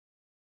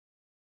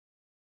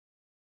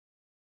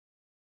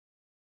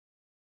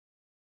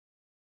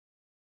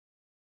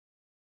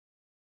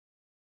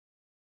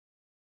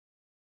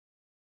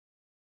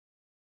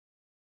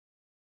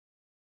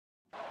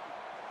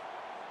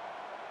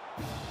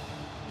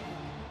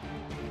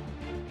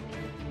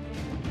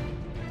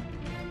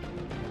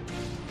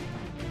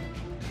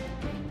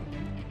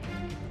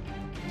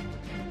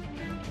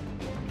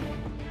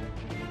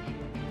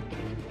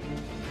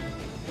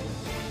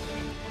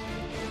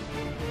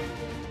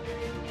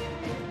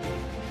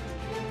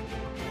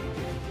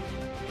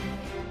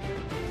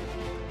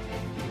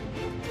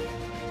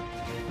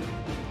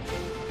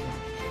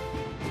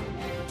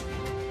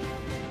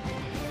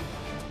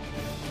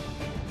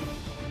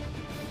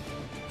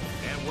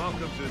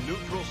welcome to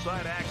neutral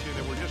site action,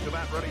 and we're just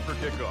about ready for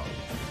kickoff.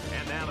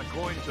 And now the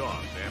coin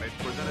toss, and it's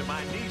presented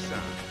by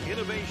Nissan.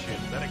 Innovation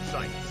that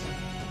excites.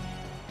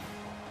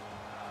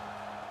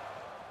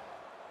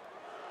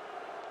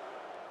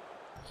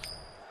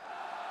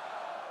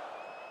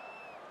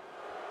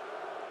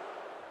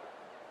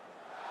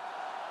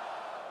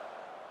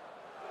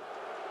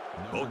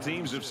 Both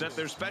teams have sent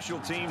their special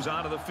teams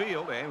onto the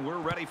field, and we're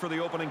ready for the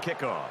opening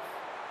kickoff.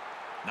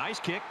 Nice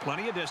kick,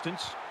 plenty of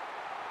distance.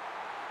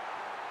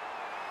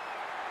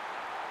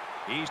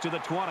 He's to the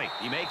 20.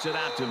 He makes it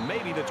out to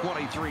maybe the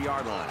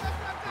 23-yard line.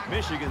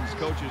 Michigan's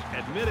coaches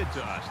admitted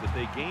to us that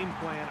they game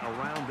plan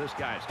around this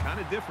guy. It's kind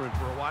of different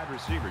for a wide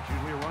receiver. It's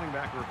usually a running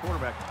back or a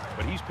quarterback,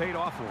 but he's paid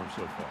off for him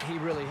so far. He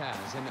really has,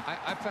 and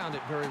I found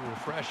it very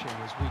refreshing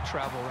as we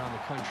travel around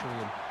the country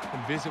and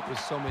visit with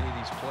so many of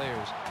these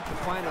players to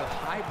find a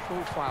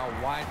high-profile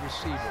wide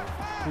receiver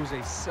who's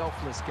a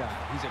selfless guy.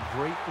 He's a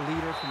great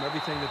leader from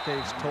everything that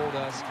they've told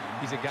us.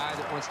 He's a guy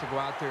that wants to go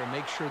out there and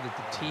make sure that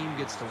the team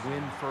gets the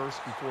win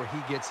first before he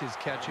gets his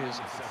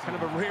catches. Kind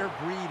of a rare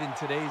breed in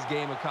today's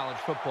game of college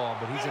football,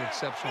 but he's an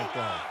exceptional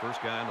player.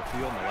 First guy on the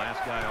field and the last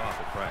guy off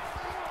at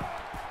practice.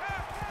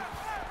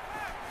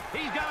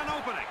 He's got an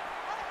opening.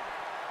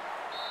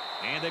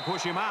 And they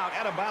push him out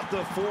at about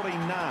the 49.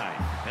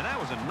 And that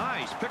was a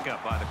nice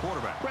pickup by the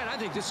quarterback. Brad, I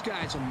think this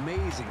guy's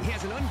amazing. He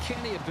has an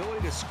uncanny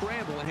ability to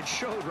scramble, and it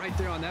showed right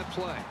there on that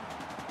play.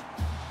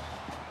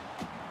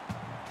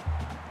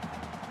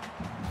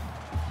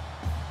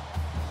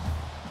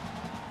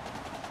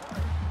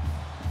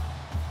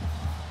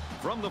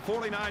 From the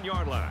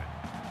 49-yard line.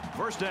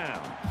 First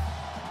down.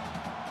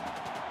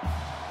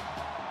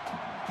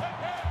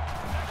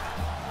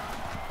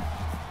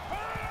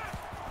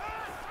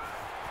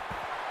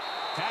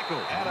 Tackle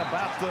at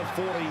about the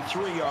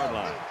 43-yard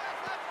line.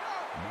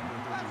 Number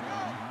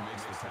 31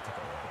 makes the tackle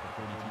at the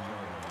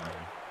 42-yard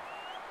line.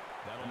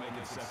 That'll make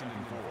it 2nd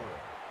and 4.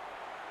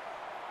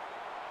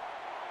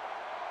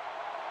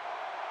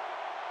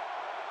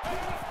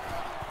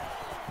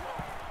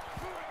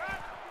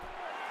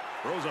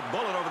 Throws a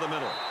bullet over the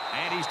middle.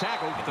 And he's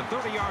tackled at the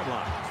 30-yard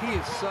line. He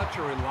is such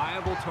a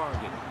reliable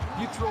target.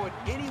 You throw it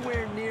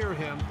anywhere near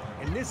him,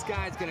 and this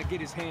guy's going to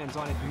get his hands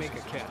on it and make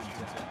a catch.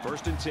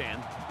 1st and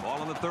 10.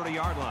 Ball on the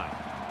 30-yard line.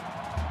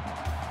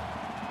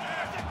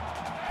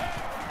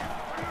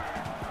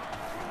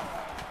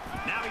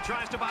 Now he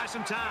tries to buy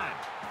some time.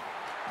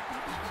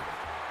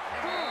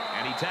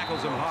 And he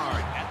tackles him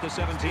hard at the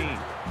 17.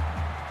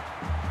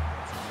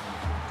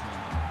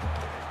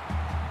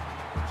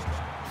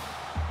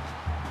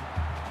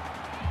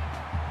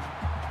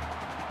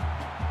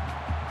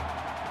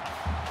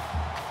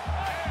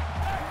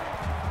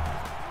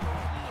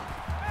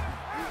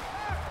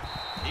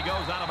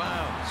 Out of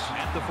bounds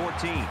at the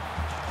 14.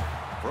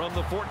 From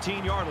the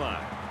 14-yard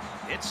line,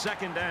 it's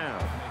 2nd down.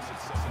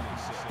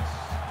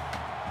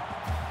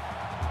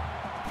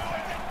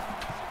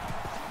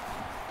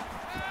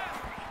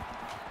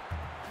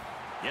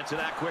 Gets it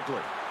out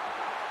quickly.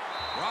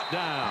 Brought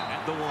down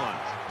at the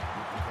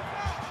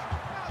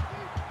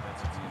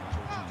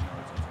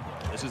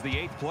 1. This is the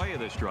 8th play of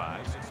this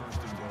drive.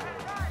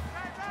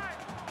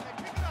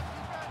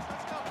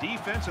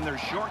 Defense in their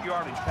short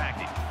yardage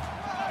package.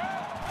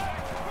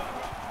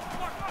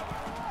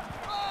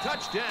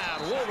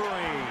 Touchdown,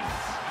 Wolverines.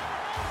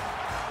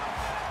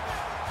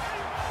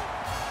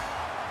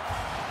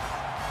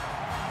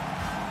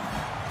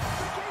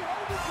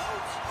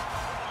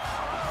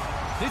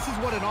 This is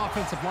what an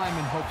offensive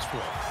lineman hopes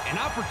for. An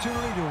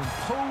opportunity to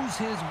impose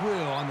his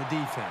will on the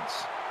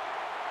defense.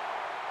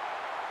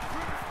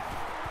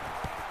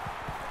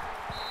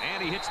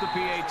 And he hits the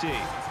PAT.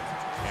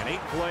 An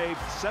 8-play,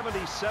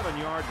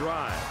 77-yard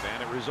drive,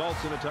 and it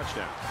results in a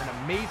touchdown. An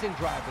amazing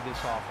drive for this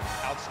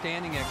offense.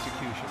 Outstanding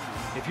execution.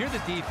 If you're the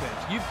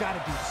defense, you've got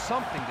to do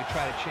something to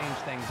try to change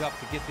things up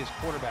to get this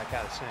quarterback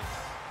out of sync.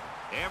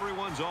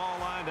 Everyone's all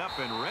lined up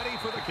and ready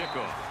for the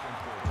kickoff.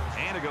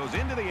 And it goes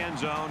into the end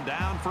zone,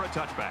 down for a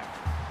touchback.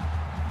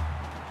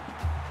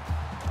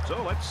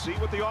 So let's see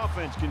what the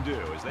offense can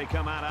do as they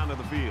come out onto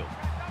the field.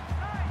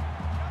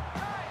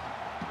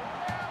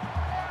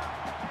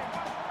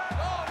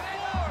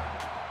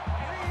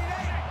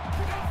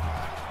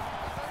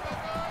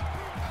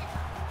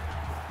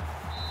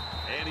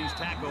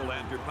 Tackled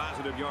after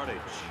positive yardage.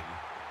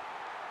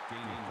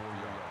 Gaining 4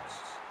 yards.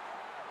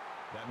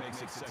 That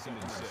makes it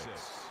 2nd and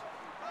 6.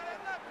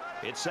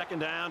 It's 2nd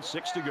down,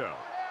 6 to go.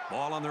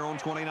 Ball on their own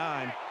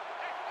 29.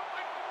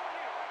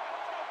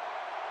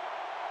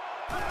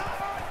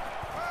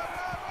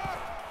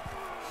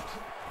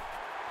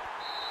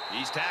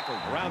 He's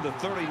tackled around the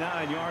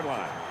 39-yard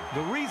line.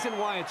 The reason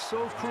why it's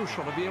so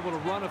crucial to be able to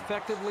run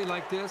effectively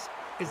like this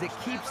is it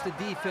keeps the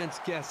defense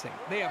guessing.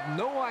 They have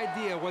no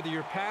idea whether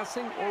you're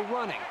passing or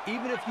running,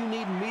 even if you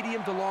need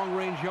medium to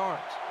long-range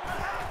yards.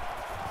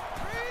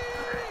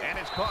 And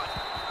it's caught.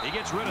 He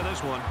gets rid of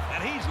this one,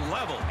 and he's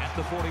level at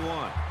the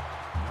 41.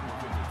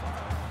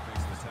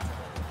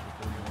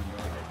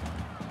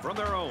 From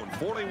their own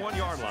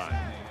 41-yard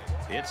line,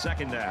 it's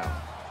 2nd down.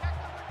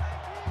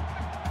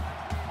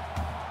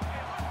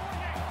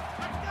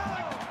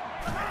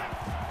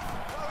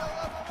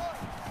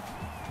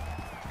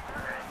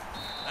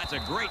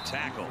 That's a great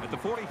tackle at the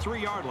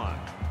 43-yard line.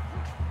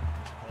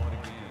 Call it a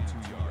gain of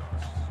 2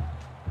 yards.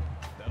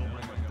 That'll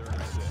bring up 3rd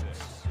and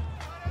 6.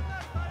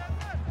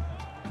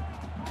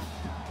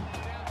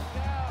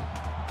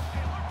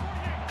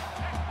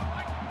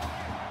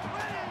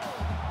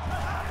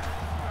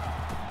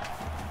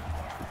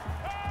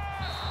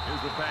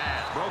 Here's the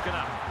pass, broken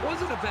up.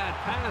 Wasn't a bad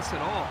pass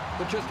at all,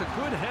 but just a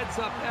good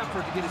heads-up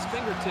effort to get his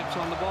fingertips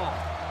on the ball.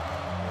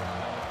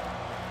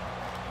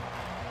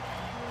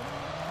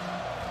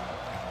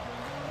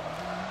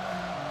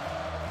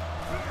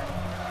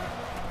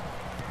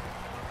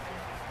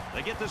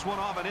 They get this one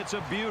off, and it's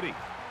a beauty.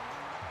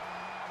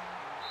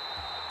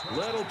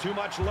 Little too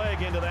much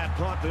leg into that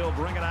punt. They'll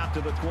bring it out to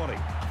the 20.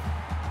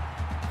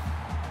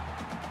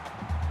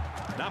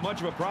 Not much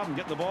of a problem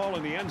getting the ball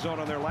in the end zone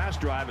on their last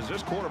drive as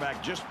this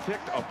quarterback just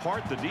picked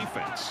apart the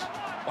defense.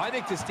 Well, I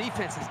think this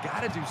defense has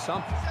got to do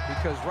something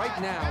because right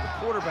now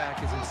the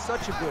quarterback is in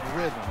such a good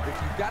rhythm that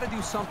you've got to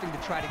do something to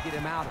try to get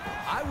him out of it.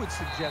 I would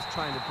suggest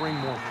trying to bring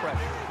more pressure.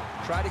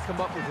 Try to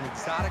come up with an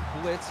exotic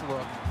blitz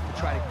look to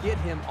try to get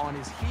him on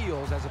his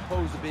heels as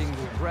opposed to being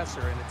the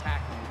aggressor and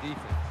attacking the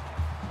defense.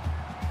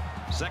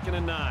 2nd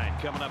and 9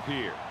 coming up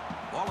here.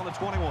 Ball on the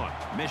 21.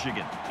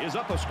 Michigan is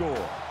up a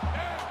score.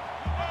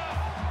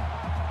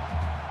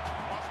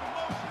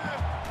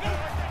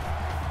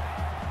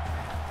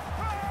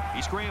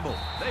 He scrambled.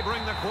 They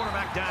bring the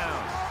quarterback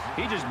down.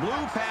 He just blew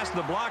past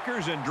the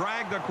blockers and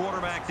dragged the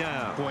quarterback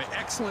down. Boy,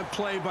 excellent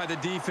play by the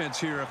defense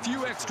here. A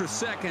few extra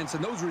seconds,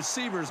 and those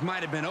receivers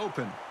might have been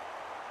open.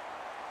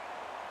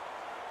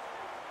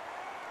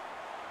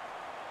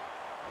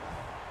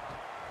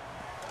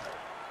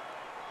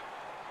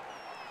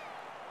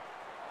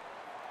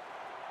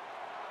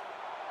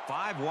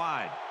 Five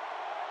wide.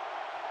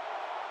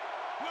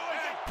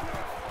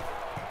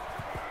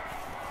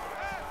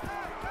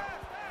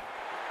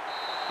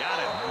 Got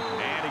it.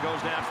 And he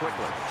goes down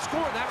quickly.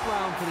 Score that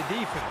round for the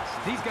defense.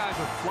 These guys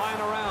are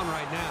flying around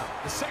right now.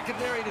 The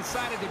secondary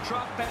decided to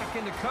drop back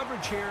into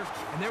coverage here,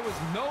 and there was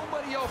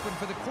nobody open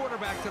for the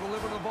quarterback to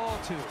deliver the ball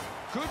to.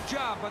 Good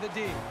job by the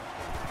D.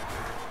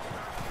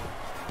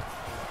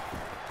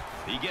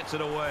 He gets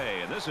it away,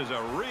 and this is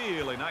a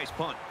really nice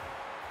punt.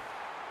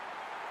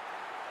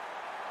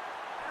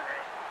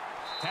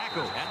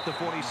 Tackle at the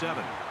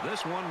 47.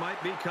 This one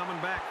might be coming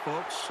back,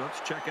 folks.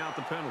 Let's check out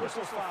the penalty.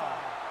 Whistle foul.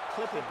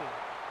 Clipping.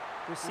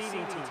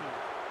 Receiving team.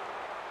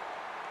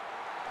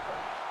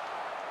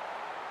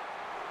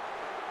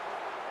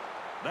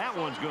 That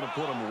one's going to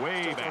put him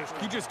way back.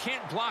 You just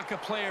can't block a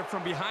player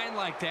from behind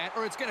like that,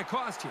 or it's going to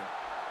cost you.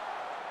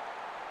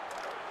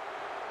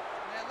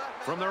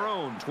 From their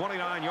own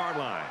 29-yard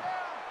line.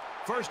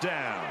 First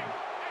down.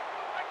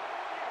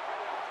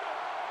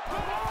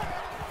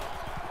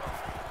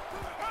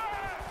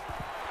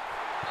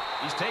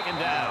 He's taken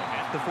down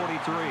at the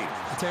 43.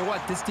 I'll tell you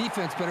what, this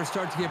defense better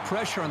start to get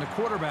pressure on the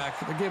quarterback.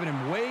 They're giving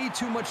him way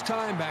too much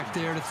time back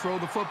there to throw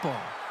the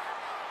football.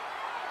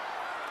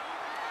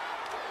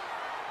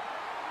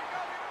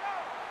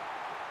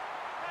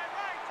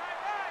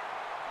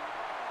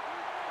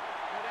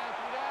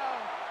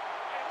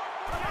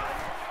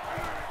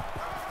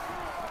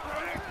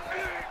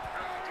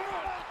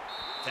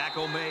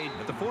 Tackle made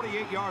at the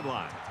 48-yard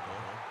line.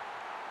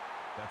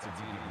 That's a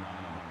gain of 9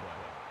 on the play.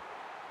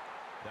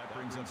 That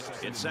brings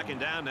up It's second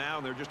down now,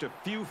 and they're just a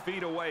few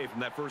feet away from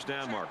that first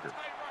down marker.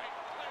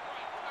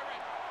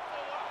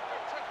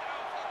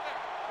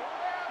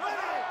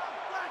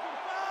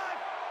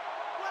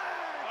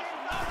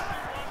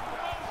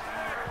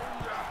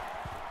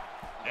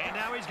 And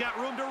now he's got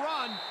room to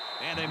run,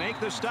 and they make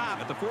the stop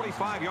at the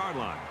 45-yard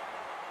line.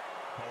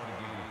 Call it a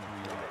gain of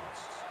 3 yards.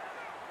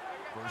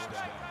 First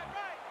down.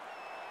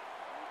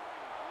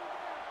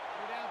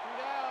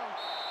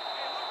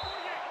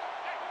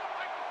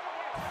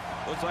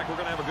 Looks like we're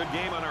going to have a good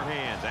game on our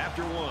hands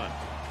after one.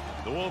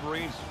 The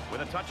Wolverines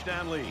with a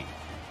touchdown lead.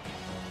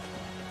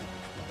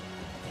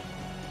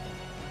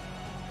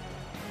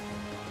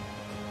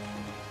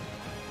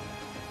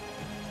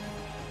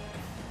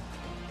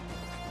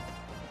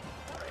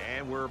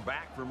 And we're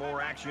back for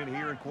more action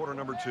here in quarter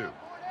number 2.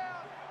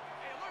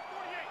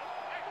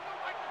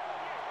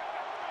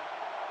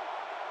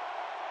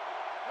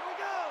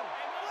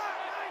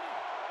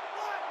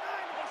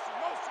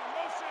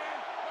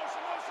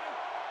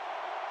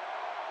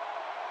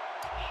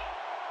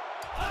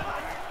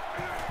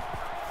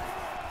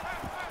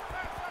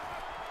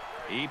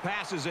 He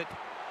passes it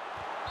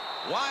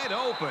wide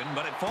open,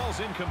 but it falls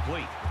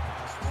incomplete.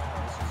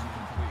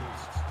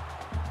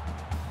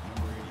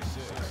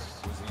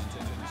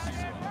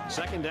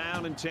 Second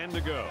down and 10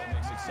 to go.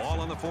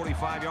 Ball on the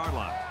 45-yard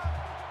line.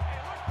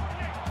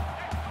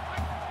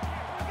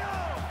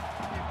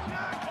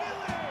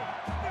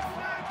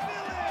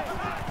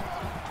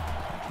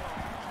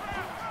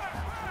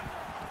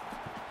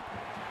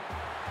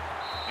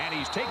 And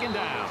he's taken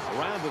down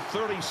around the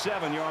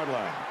 37-yard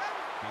line.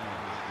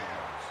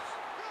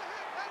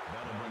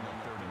 That'll bring up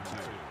 3rd and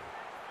 2.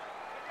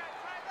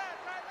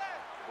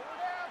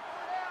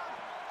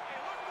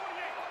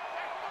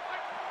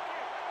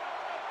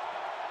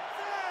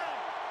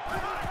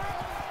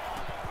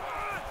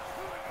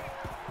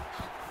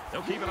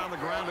 They'll keep it on the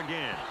ground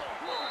again.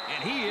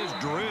 And he is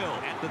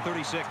drilled at the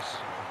 36.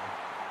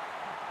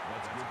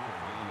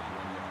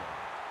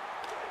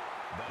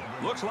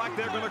 Looks like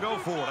they're going to go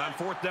for it on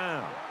 4th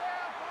down.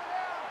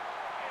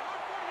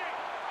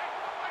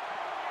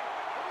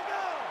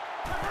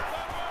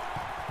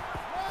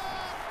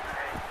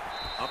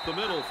 Up the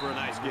middle for a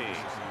nice gain.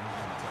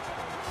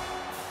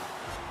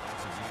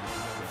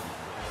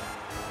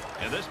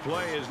 And this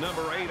play is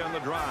number 8 on the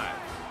drive.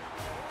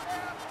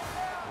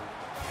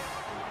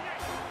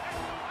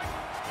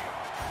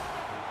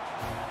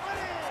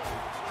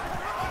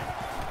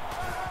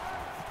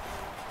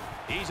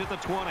 He's at the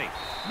 20.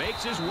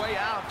 Makes his way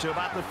out to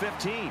about the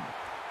 15.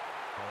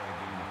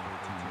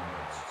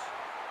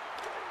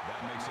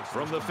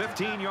 From the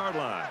 15-yard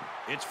line,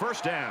 it's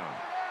 1st down.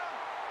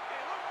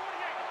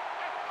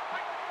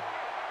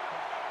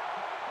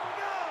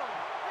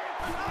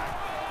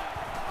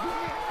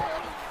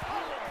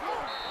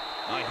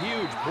 A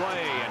huge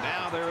play, and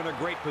now they're in a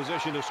great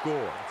position to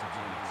score.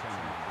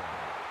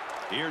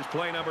 Here's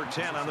play number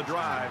 10 on the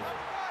drive.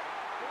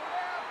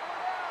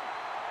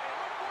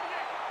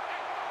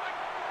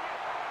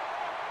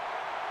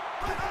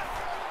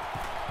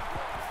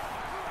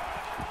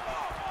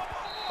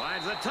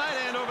 Finds the tight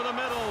end over the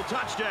middle.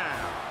 Touchdown.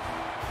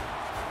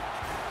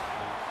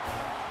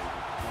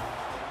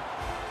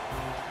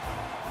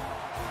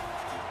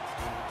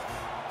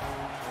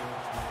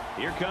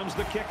 Here comes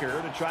the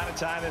kicker to try to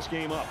tie this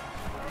game up.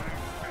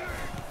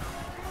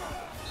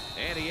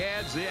 And he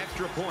adds the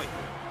extra point.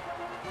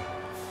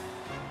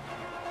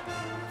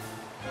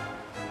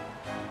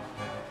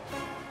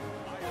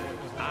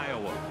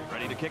 Iowa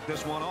ready to kick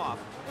this one off.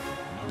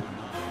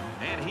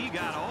 And he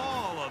got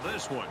all of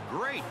this one.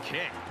 Great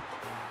kick.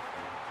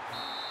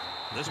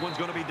 This one's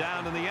going to be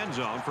down in the end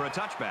zone for a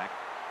touchback.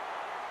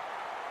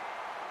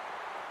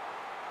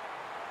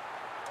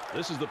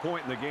 This is the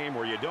point in the game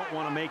where you don't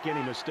want to make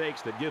any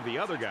mistakes that give the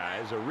other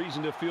guys a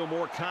reason to feel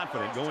more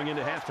confident going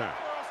into halftime.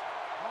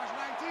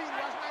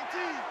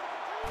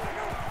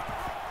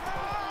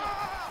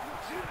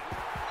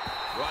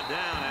 Brought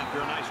down after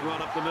a nice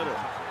run up the middle.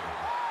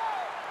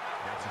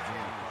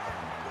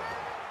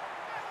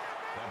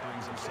 That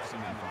brings him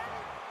 2nd and 5.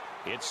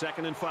 It's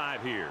 2nd and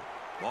 5 here.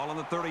 Ball on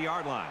the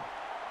 30-yard line.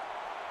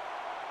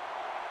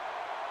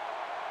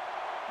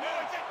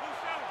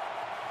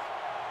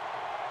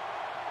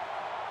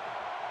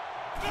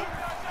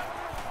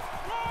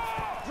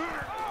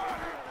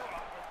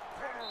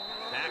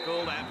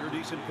 Tackled after a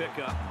decent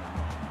pickup.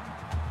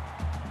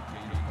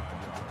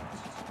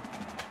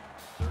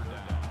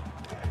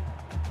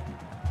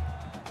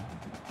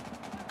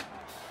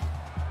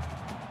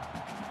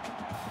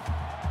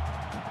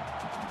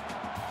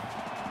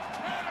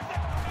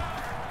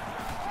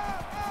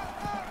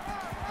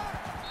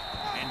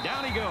 And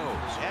down he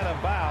goes at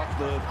about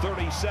the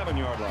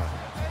 37-yard line.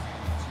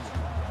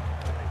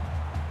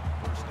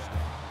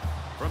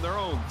 From their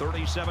own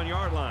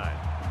 37-yard line.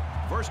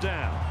 1st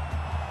down.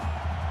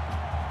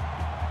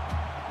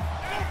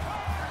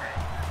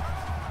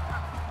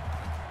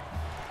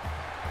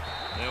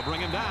 They'll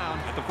bring him down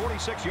at the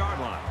 46-yard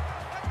line.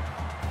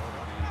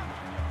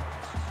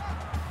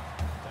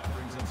 That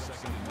brings him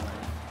 2nd and 9.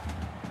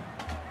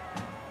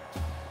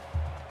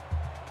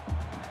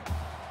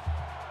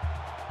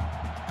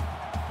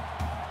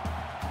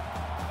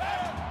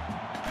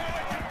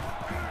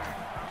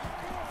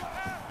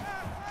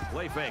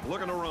 Play fake,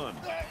 looking to run.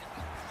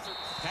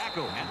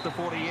 Tackle at the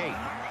 48.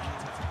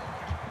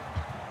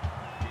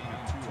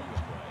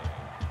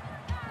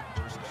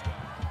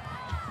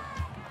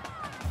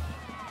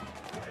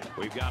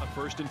 We've got a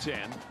 1st and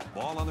 10.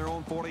 Ball on their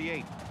own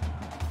 48.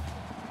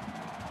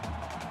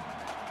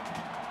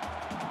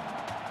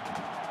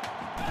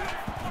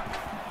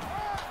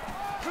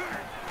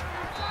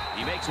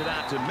 He makes it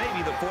out to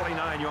maybe the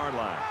 49-yard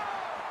line.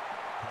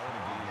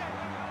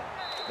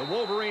 The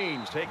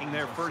Wolverines taking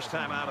their first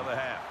time out of the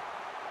half.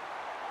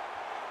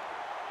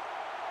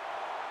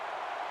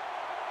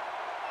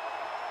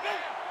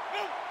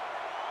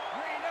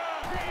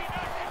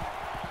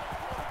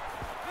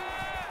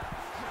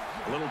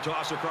 A little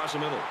toss across the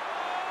middle.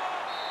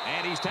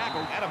 And he's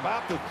tackled at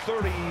about the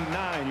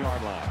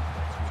 39-yard line.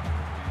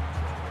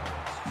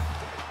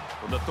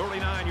 From the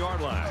 39-yard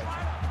line.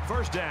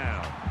 1st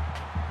down.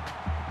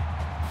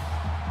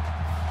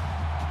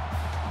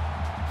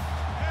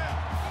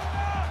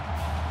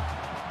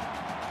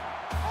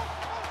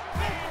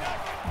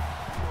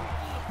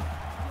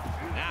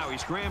 Now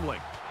he's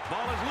scrambling.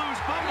 Ball is loose.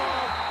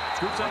 Fumble.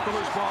 Scoops up the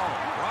loose ball.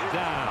 Brought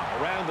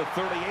down around the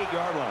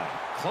 38-yard line.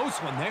 Close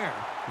one there.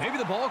 Maybe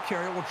the ball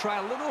carrier will try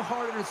a little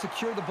harder to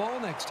secure the ball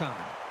next time.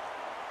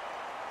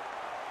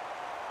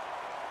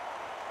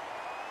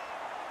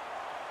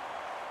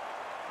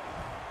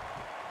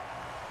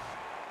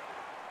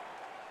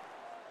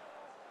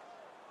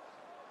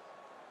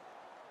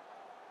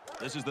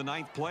 This is the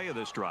 9th play of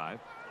this drive.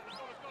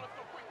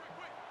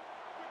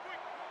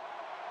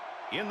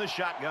 In the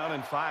shotgun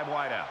and 5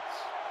 wideouts.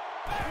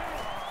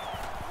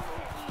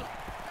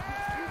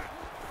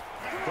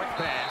 Quick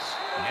pass,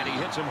 and he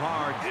hits him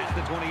hard at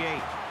the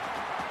 28.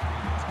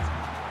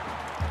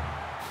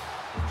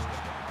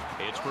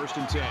 It's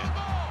 1st and 10.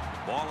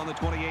 Ball on the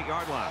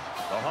 28-yard line.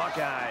 The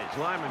Hawkeyes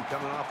lineman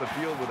coming off the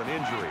field with an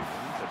injury.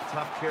 He's a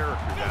tough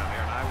character down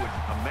there, and I would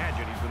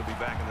imagine he's going to be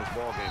back in this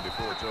ball game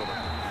before it's over.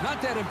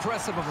 Not that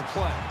impressive of a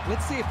play.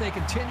 Let's see if they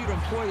continue to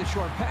employ the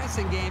short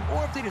passing game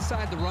or if they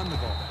decide to run the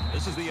ball.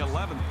 This is the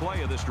 11th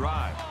play of this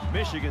drive.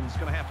 Michigan's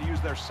going to have to use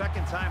their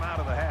second time out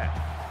of the half.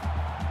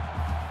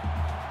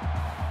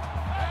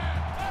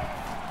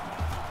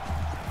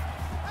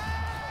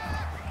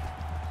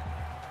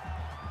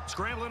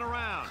 Scrambling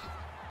around.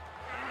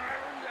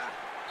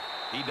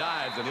 He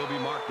dives, and he'll be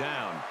marked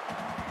down.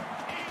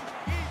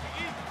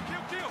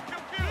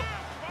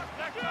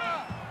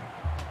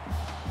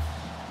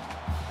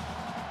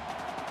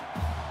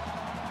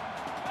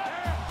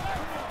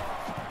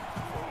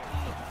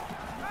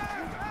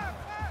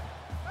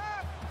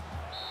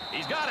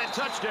 He's got it.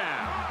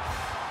 Touchdown.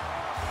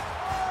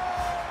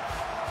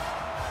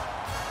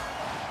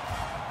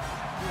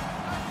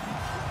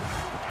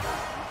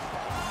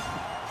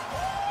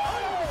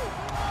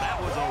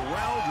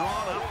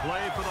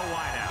 Play for the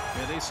wideout.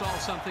 Yeah, they saw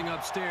something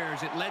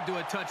upstairs. It led to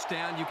a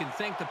touchdown. You can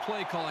thank the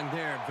play calling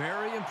there.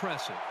 Very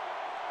impressive.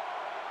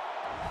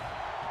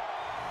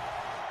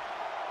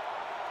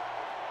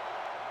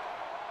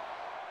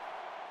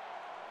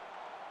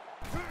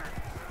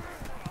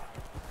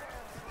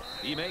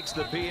 He makes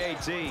the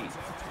PAT.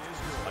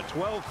 A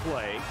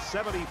 12-play,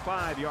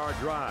 75-yard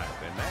drive,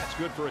 and that's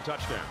good for a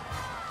touchdown.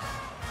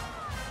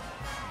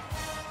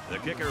 The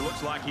kicker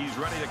looks like he's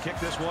ready to kick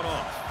this one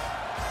off.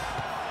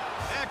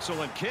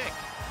 Excellent kick.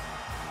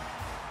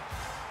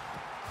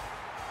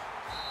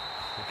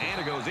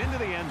 And it goes into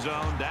the end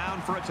zone,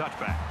 down for a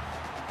touchback.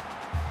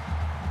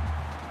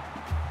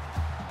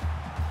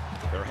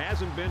 There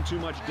hasn't been too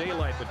much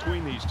daylight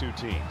between these two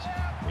teams.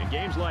 In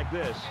games like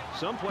this,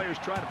 some players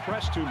try to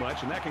press too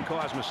much, and that can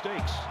cause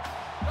mistakes.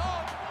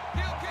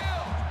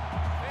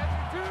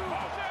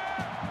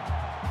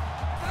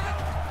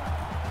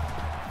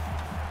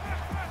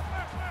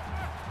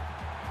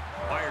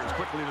 Fires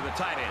quickly to the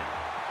tight end.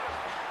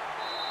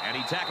 And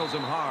he tackles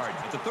him hard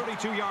at the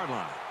 32-yard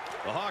line.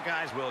 The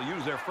Hawkeyes will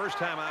use their first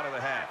time out of the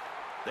half.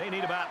 They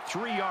need about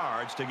 3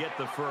 yards to get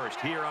the first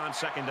here on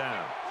 2nd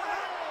down.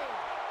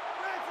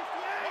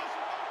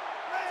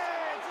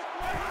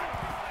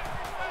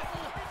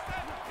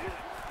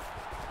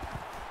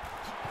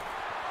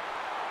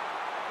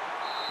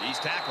 He's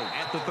tackled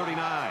at the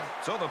 39.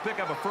 So they'll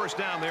pick up a first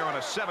down there on a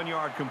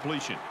 7-yard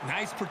completion.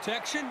 Nice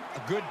protection,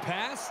 a good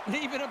pass, and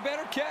even a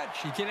better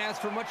catch. You can't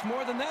ask for much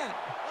more than that.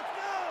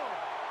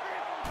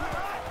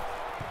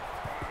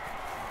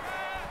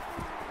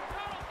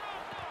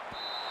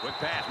 Quick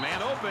pass,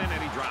 man open,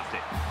 and he dropped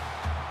it.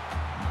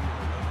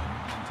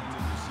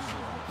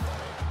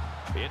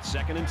 It's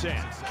 2nd and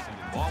 10.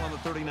 Ball on the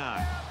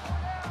 39.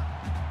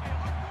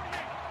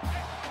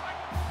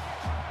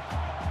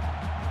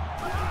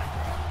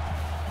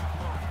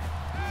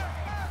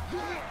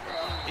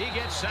 He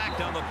gets sacked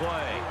on the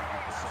play.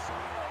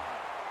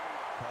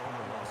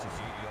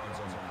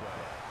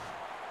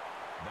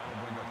 That'll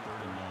bring up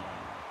 3rd and 9.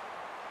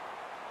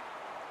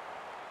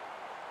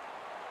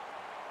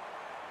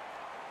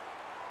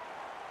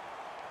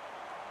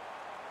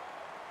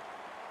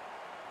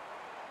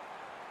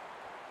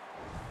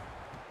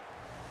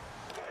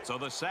 So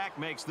the sack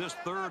makes this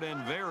 3rd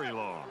and very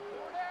long.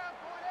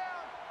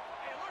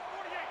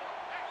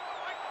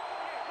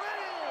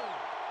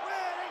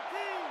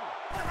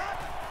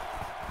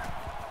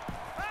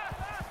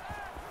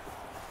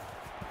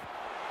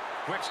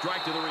 Quick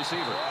strike to the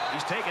receiver.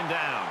 He's taken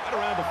down right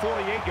around the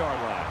 48-yard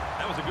line.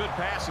 That was a good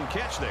pass and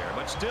catch there,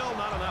 but still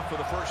not enough for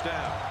the first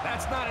down.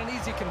 That's not an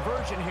easy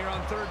conversion here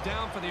on 3rd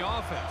down for the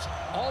offense.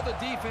 All the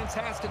defense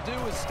has to do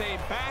is stay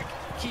back,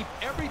 keep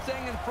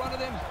everything in front of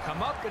them,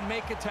 come up and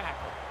make a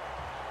tackle.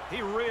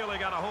 He really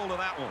got a hold of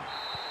that one.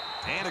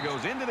 And it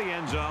goes into the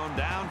end zone,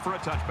 down for a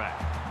touchback.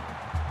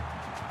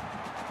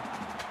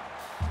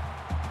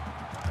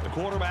 The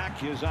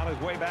quarterback is on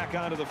his way back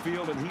onto the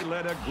field, and he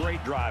led a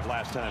great drive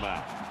last time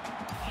out.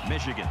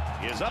 Michigan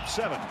is up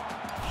 7.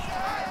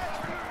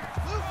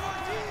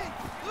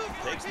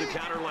 Takes the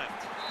counter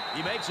left.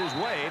 He makes his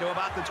way to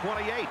about the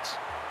 28.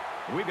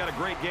 We've got a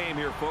great game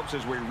here, folks,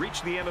 as we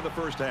reach the end of the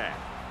first half.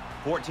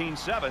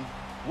 14-7,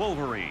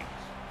 Wolverines.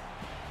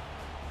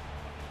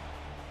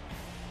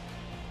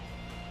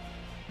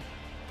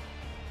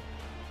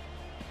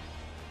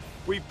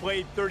 We've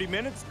played 30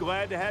 minutes.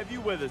 Glad to have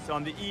you with us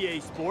on the EA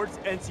Sports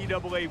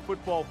NCAA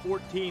Football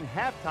 14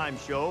 halftime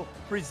show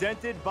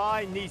presented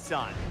by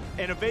Nissan.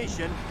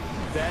 Innovation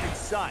that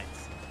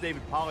excites.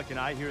 David Pollack and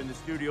I here in the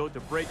studio to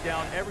break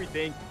down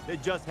everything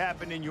that just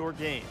happened in your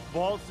game.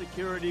 Ball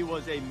security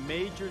was a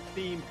major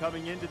theme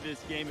coming into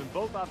this game, and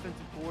both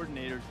offensive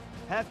coordinators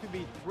have to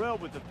be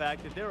thrilled with the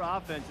fact that their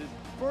offenses,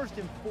 first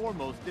and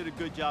foremost, did a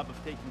good job of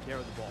taking care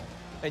of the ball.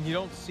 And you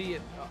don't see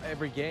it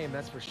every game,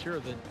 that's for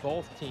sure, that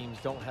both teams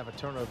don't have a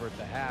turnover at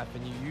the half.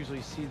 And you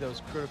usually see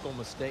those critical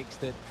mistakes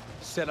that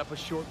set up a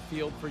short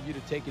field for you to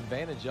take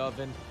advantage of.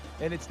 And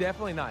it's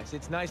definitely nice.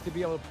 It's nice to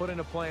be able to put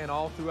in a plan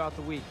all throughout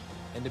the week.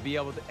 and to be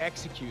able to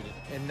execute it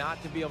and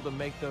not to be able to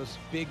make those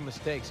big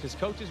mistakes. Because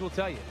coaches will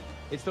tell you,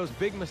 it's those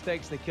big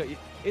mistakes that kill you.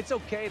 It's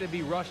okay to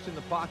be rushed in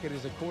the pocket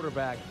as a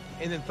quarterback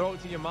and then throw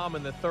it to your mom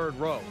in the third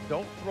row.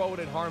 Don't throw it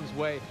in harm's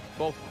way.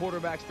 Both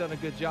quarterbacks done a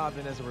good job,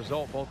 and as a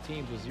result, both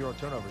teams with 0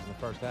 turnovers in the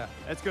first half.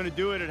 That's going to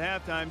do it at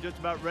halftime. Just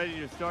about ready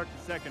to start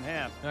the second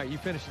half. All right, you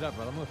finish it up,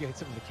 brother. I'm going to get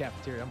something in the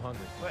cafeteria. I'm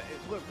hungry.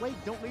 Look, wait,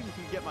 don't leave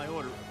until you get my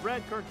order.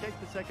 Brad, Kirk, take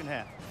the second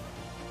half.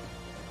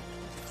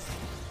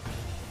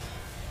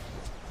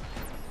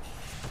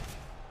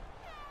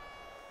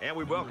 And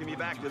we welcome you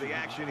back to the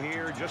action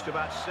here. Just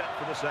about set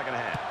for the second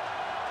half.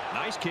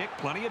 Nice kick,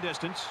 plenty of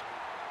distance.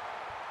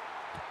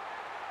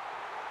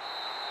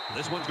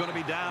 This one's going to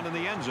be down in the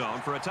end zone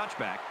for a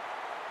touchback.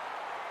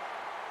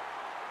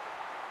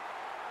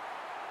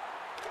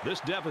 This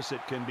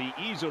deficit can be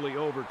easily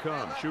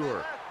overcome,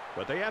 sure.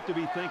 But they have to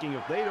be thinking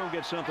if they don't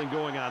get something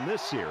going on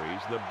this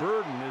series, the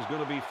burden is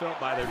going to be felt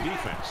by their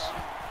defense.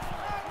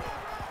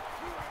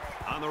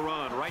 On the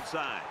run, right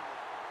side.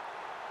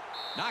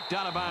 Knocked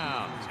out of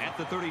bounds at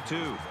the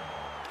 32.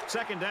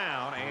 Second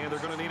down, and they're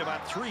going to need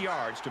about 3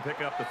 yards to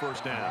pick up the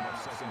first down.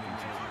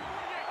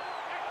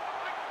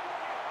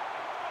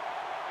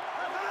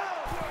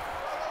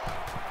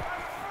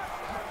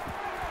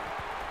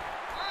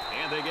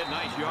 And they get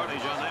nice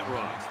yardage on that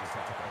run.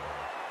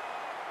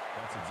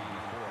 That's a gain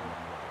of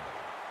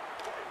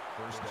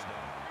 4. First down.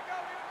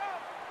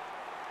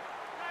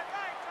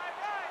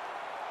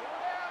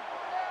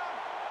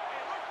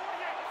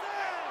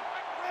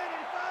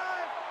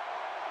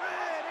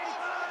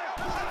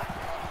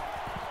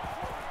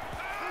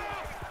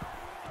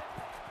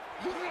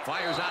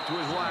 Fires out to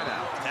his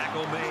wideout.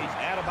 Tackle made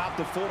at about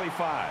the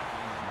 45.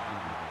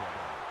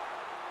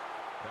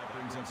 That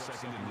brings up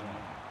second and 1.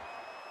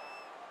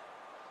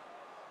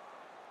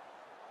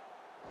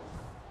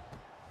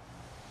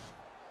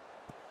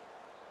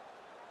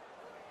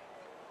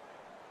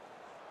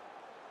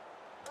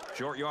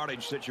 Short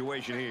yardage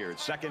situation here.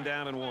 It's second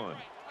down and 1.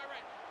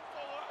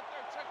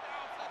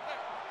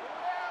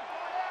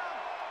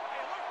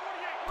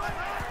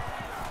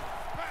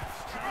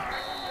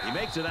 He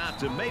makes it out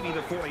to maybe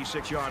the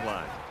 46-yard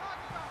line.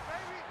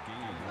 Gain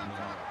of 1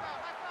 yard.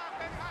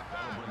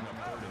 That'll bring up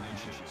 3rd and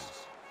inches.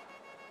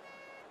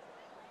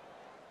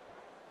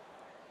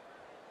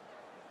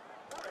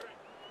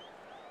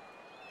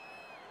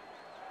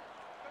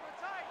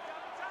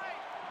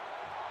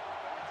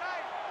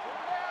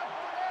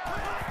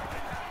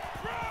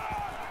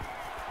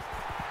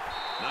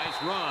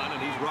 Nice run,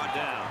 and he's brought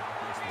down.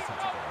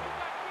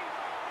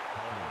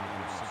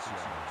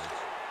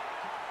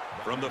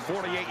 From the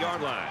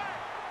 48-yard line,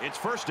 it's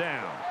first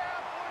down.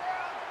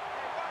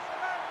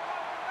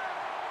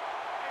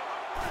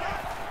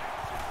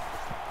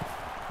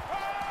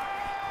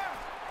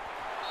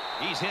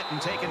 He's hit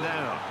and taken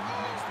down.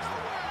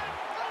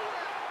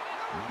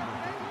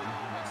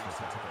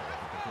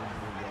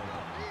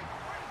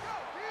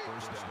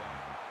 First down.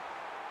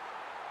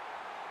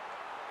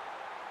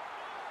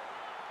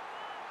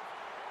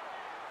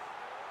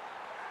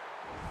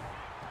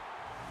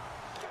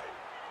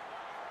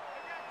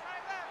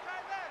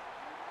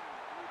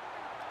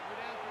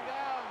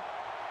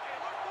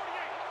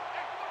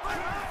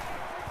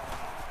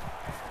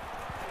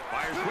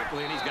 Fires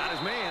quickly, and he's got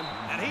his man,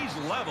 and he's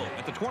level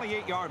at the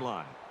 28-yard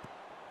line.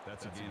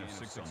 That's a gain of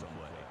 6 on the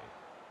play.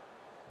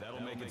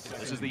 That'll make it 7.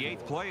 This is the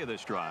 8th play of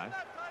this drive.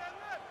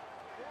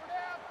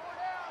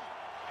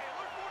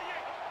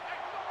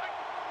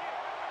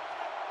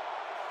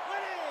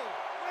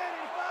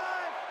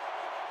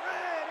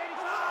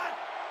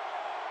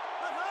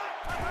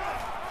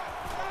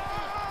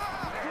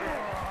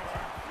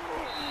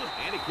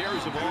 And he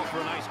carries the ball for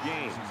a nice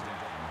gain.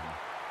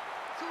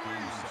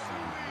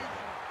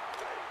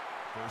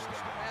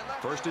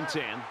 First and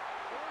 10.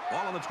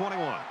 Ball on the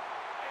 21.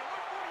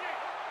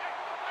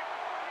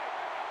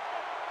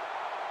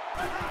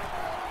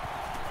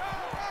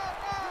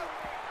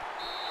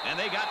 And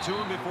they got to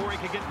him before he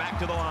could get back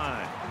to the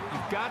line.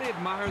 You've got to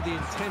admire the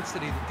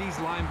intensity that these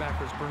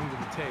linebackers bring to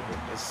the table.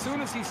 As soon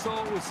as he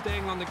saw it was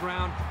staying on the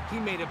ground, he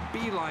made a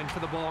beeline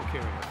for the ball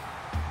carrier.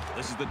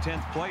 This is the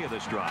 10th play of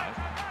this drive.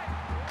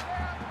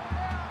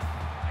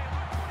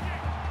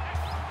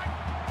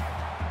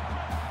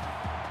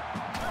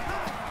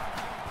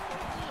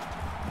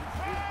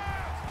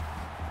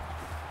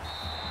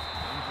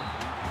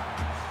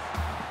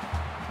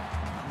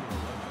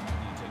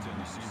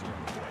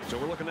 So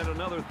we're looking at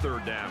another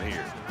third down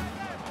here.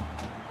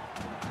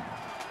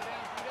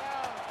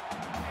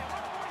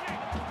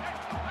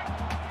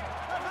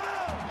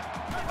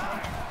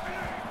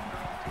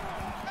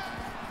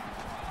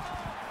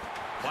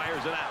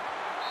 Fires it out.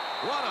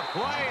 What a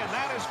play, and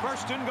that is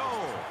first and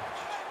goal.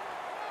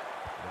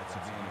 That's a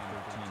gain of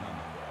 13 on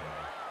the play.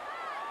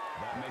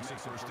 That makes it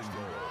first and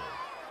goal.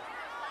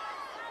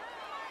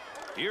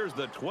 Here's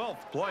the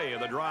 12th play of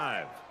the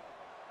drive.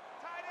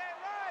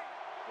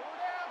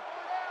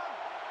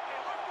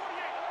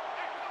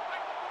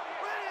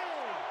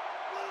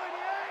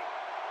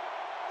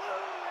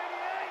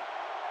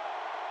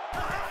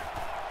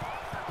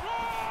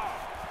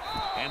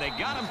 And And they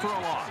got him for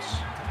a loss.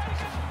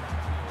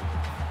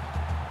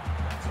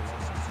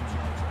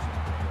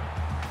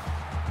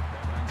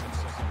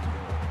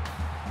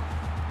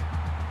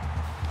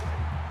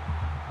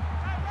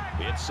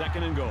 It's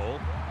 2nd and goal.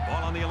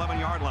 Ball on the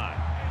 11-yard line.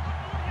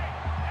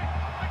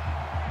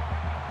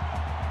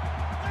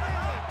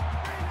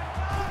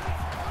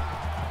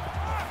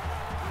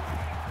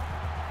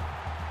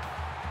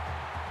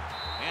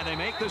 And they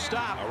make the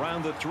stop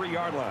around the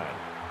 3-yard line.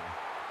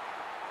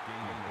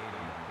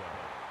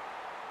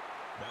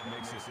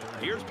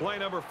 Here's play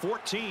number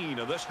 14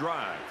 of this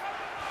drive.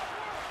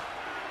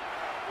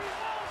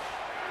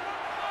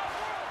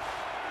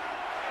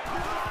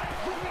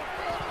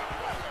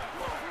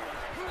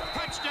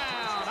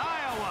 Touchdown,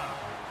 Iowa.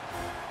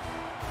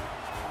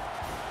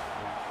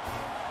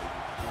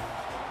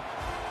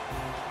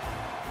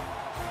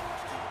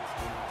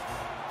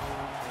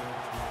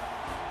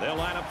 They'll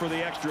line up for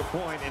the extra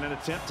point in an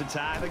attempt to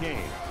tie the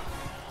game.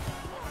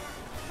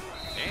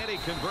 And he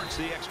converts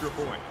the extra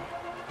point.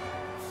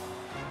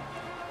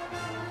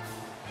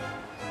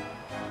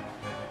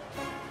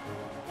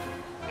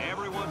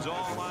 Everyone's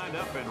all lined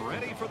up and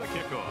ready for the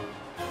kickoff.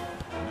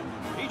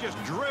 He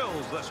just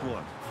drills this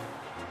one.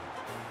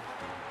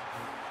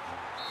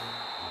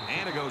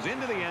 And it goes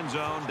into the end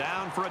zone,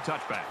 down for a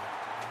touchback.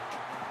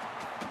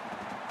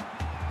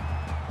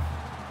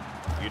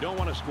 You don't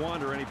want to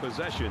squander any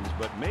possessions,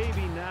 but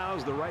maybe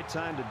now's the right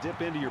time to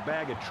dip into your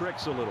bag of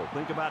tricks a little.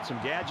 Think about some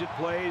gadget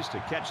plays to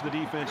catch the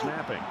defense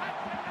napping.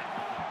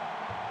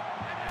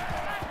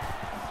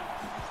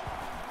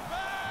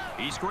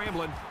 He's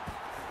scrambling.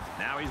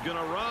 Now he's going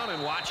to run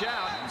and watch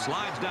out.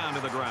 Slides down to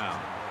the ground.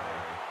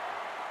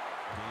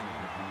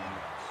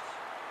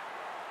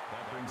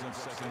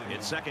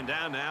 It's 2nd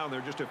down now, and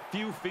they're just a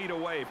few feet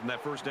away from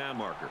that first down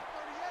marker.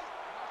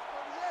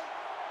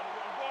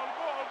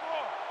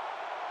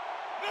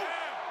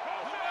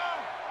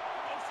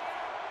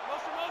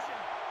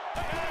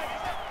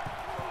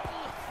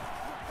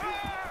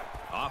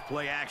 Off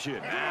play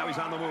action. Now he's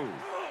on the move.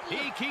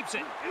 He keeps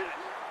it.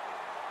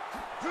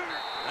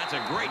 That's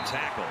a great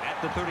tackle at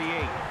the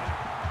 38.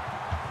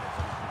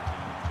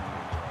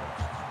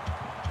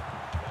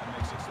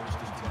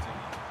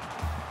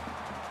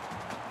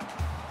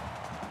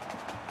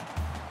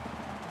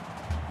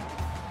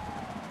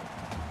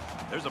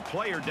 There's a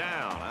player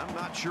down. I'm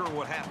not sure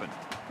what happened.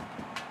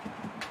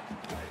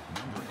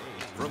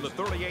 From the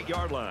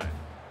 38-yard line.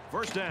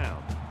 First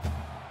down.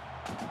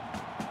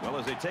 Well,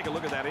 as they take a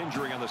look at that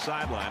injury on the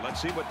sideline, let's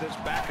see what this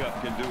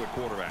backup can do at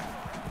quarterback.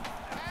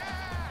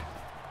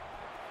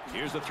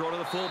 Here's the throw to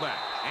the fullback.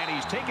 And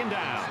he's taken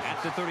down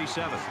at the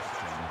 37.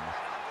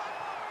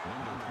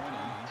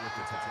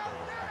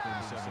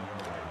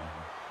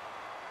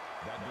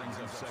 That brings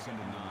up 2nd and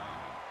 9.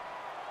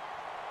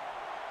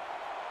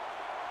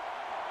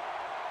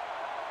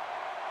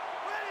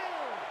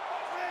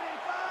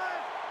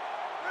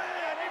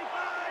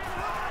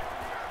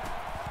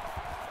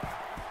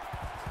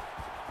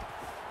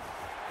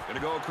 Going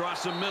to go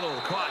across the middle,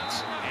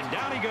 caught, and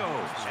down he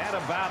goes at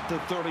about the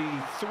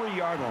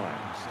 33-yard line.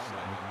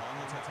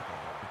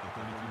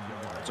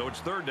 So it's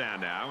 3rd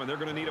down now, and they're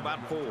going to need about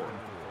 4.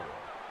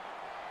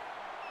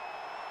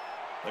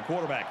 The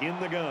quarterback in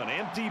the gun,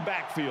 empty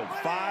backfield,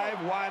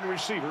 5 wide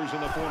receivers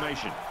in the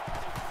formation.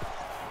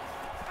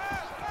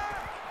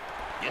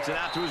 Gets it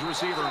out to his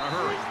receiver in a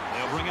hurry.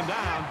 They'll bring him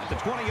down at the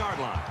 20-yard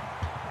line.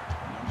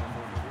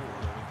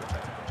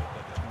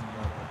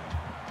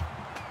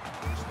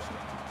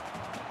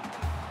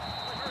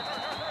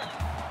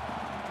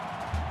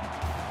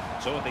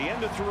 So at the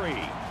end of 3,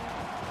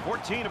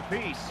 14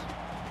 apiece.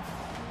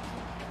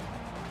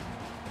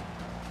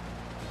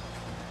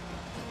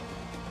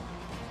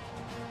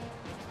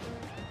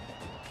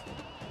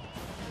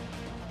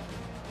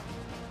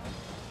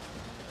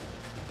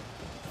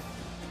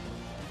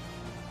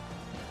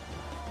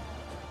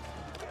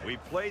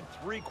 We've played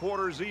 3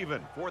 quarters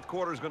even. 4th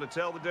quarter is going to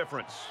tell the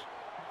difference.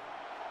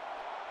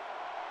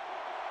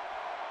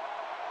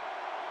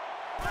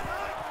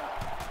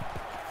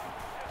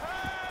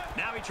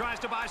 Now he tries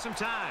to buy some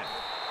time.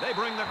 They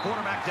bring the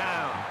quarterback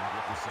down.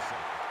 That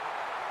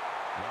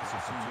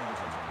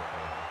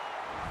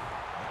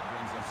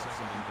brings up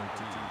 2nd and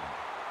 13.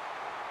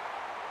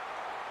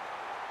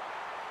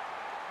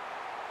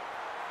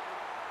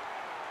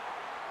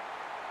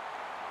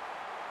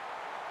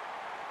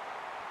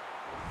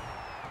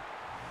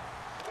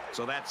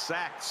 So that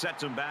sack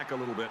sets them back a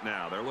little bit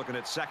now. They're looking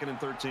at 2nd and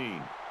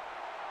 13.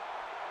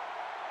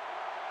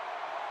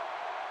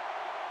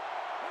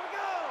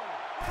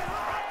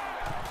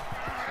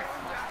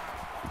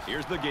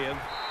 Here's the give.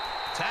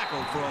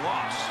 Tackled for a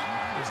loss.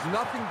 There's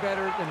nothing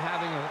better than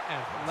having an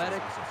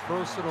athletic,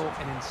 versatile,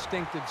 and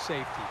instinctive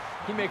safety.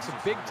 He makes a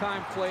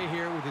big-time play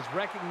here with his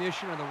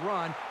recognition of the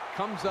run,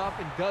 comes up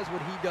and does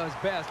what he does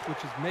best,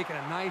 which is making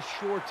a nice,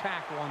 sure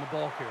tackle on the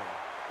ball carrier.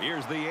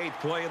 Here's the 8th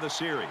play of the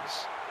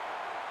series.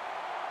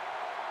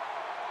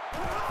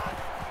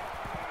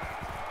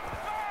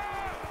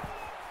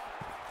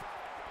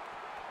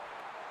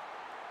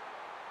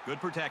 Good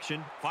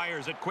protection.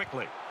 Fires it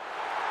quickly.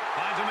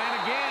 Finds a man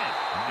again.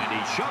 And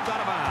he's shoved out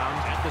of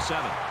bounds at the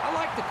 7. I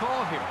like the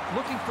call here.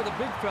 Looking for the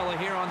big fella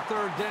here on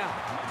 3rd down.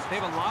 They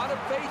have a lot of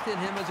faith in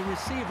him as a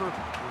receiver.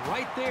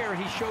 Right there,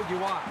 he showed you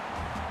why.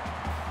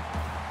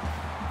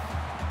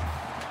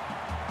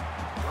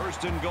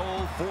 1st and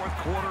goal, 4th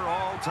quarter,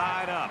 all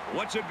tied up.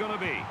 What's it going to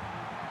be?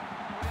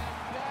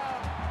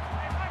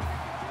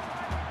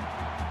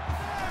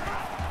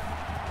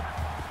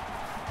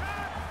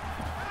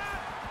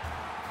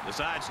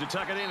 Decides to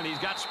tuck it in, and he's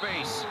got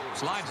space.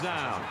 Slides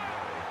down.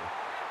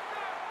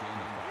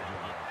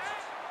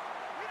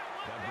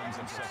 That brings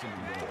him 2nd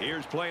and goal.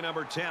 Here's play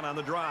number 10 on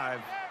the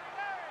drive.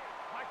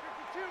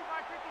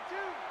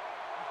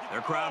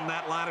 They're crowding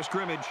that line of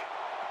scrimmage.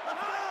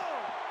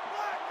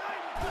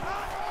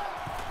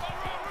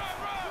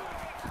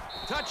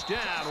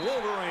 Touchdown,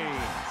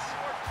 Wolverines.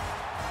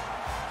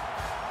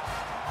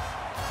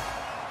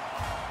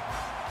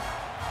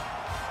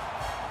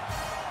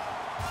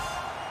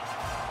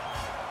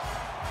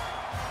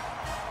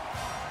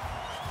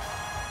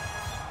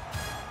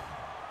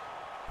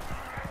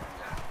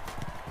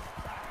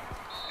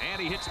 And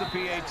he hits the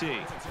PAT.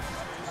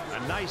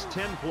 A nice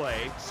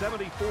 10-play,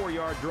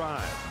 74-yard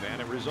drive,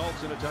 and it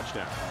results in a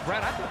touchdown.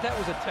 Brad, I thought that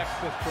was a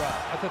textbook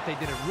drive. I thought they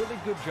did a really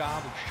good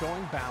job of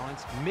showing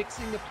balance,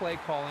 mixing the play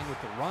calling with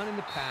the run and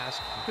the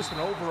pass. Just an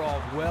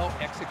overall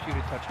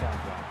well-executed touchdown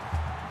drive.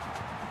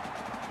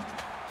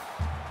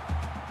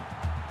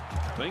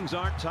 Things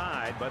aren't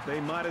tied, but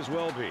they might as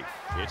well be.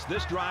 It's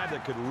this drive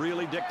that could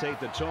really dictate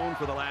the tone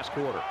for the last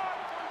quarter.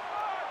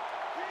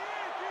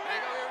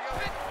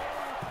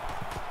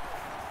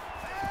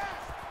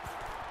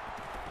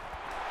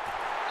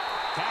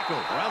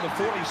 Tackle around the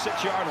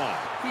 46-yard line.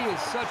 He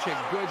is such a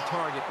good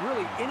target,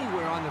 really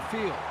anywhere on the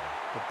field.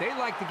 But they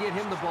like to get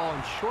him the ball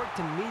in short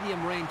to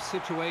medium range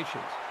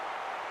situations.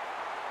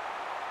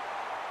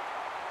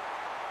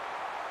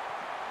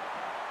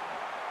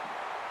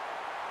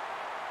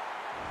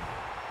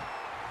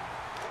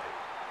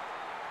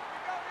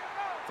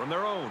 From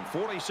their own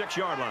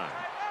 46-yard line.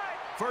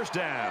 1st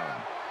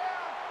down.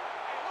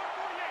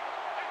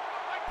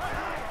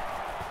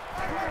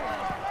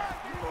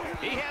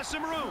 He has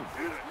some room.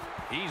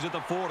 He's at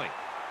the 40.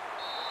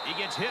 He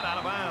gets hit out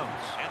of bounds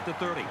at the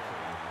 30. That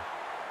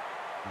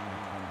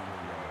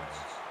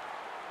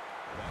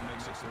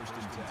makes it 1st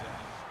and 10.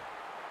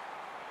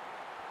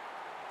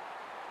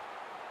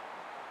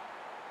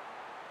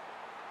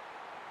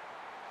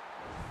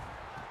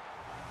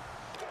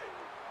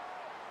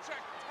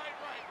 Check, tight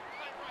right.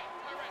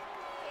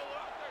 Pull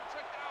up there,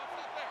 check the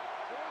outfit there.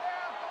 Go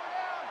down.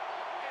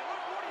 Hey,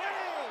 look,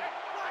 48.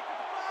 Black at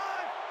the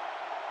 5.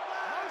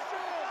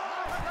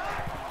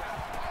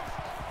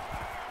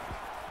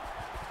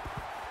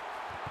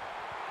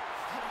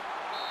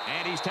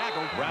 And he's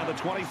tackled around the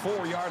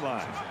 24-yard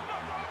line.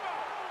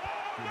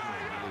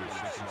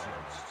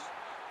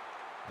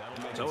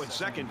 So it's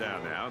 2nd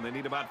down now, and they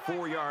need about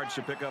 4 yards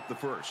to pick up the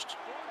 1st.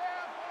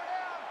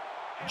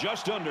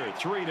 Just under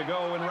 3 to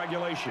go in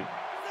regulation.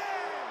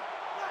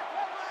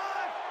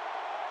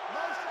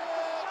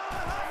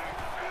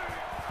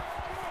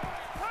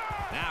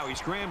 Now he's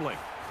scrambling.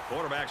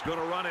 Quarterback's going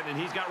to run it, and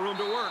he's got room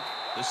to work.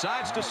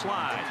 Decides to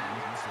slide.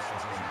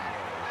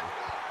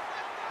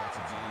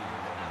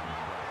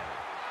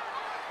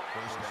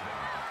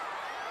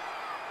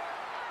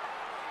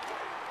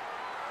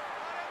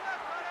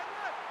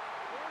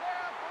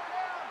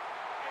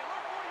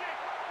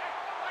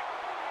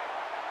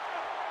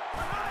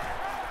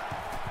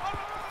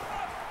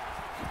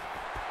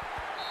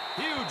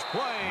 Huge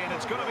play, and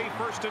it's going to be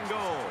 1st and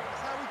goal.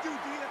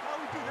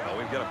 Well,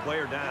 we've got a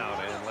player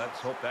down, and let's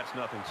hope that's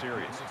nothing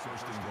serious.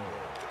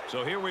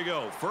 So here we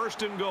go.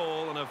 1st and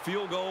goal, and a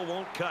field goal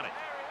won't cut it.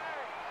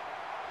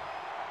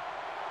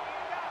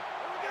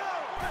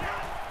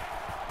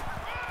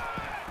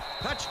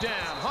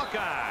 Touchdown,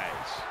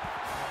 Hawkeyes.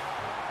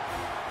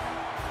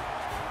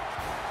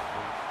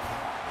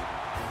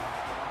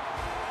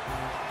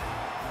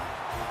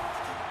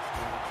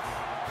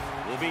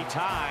 Will be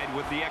tied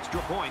with the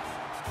extra point.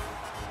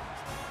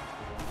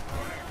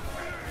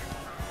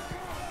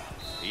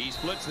 He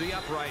splits the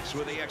uprights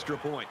with the extra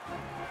point.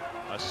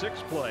 A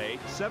 6-play,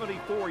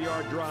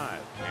 74-yard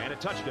drive, and a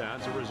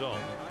touchdown's a result.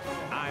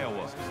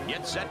 Iowa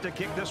gets set to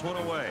kick this one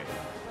away.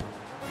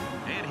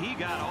 And he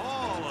got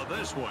all of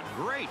this one.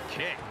 Great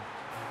kick.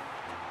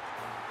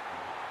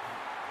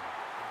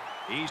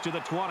 He's to the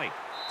 20.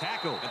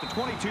 Tackle at the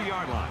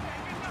 22-yard line.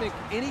 I think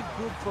any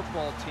good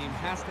football team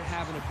has to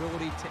have an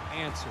ability to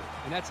answer,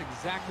 and that's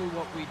exactly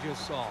what we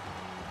just saw.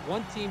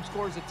 One team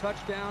scores a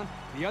touchdown,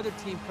 the other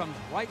team comes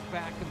right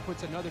back and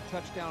puts another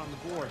touchdown on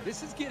the board.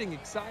 This is getting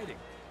exciting.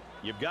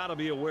 You've got to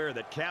be aware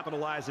that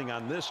capitalizing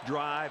on this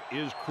drive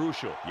is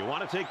crucial. You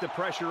want to take the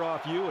pressure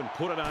off you and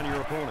put it on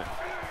your opponent.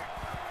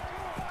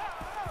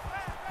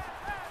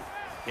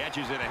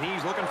 Catches it, and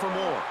he's looking for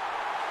more.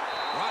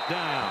 Brought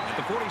down at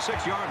the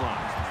 46-yard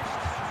line.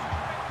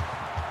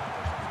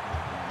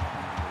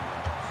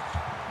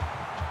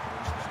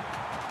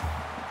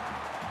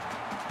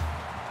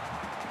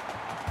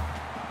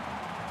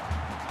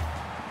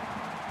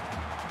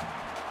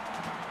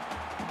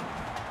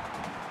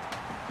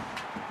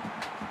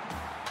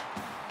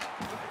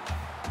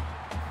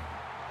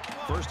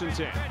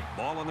 1st and 10.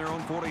 Ball on their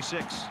own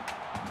 46.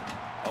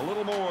 A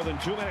little more than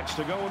 2 minutes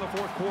to go in the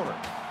 4th quarter.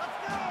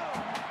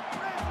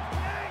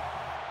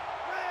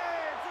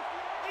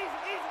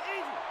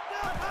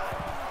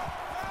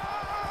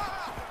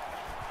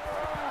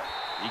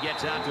 He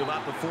gets out to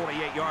about the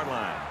 48-yard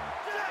line.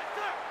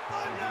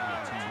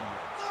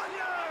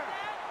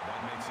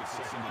 That makes it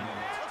 2nd and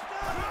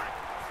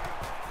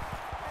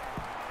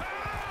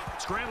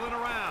 8. Scrambling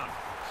around.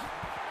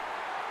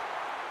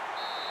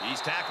 He's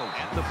tackled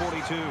at the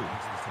 42.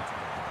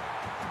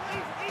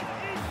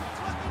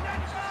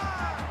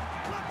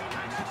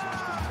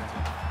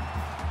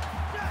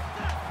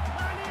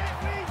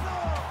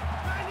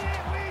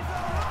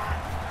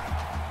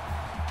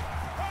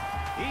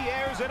 He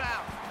airs it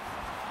out.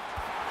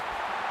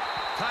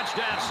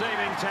 Touchdown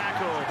saving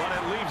tackle, but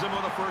it leaves him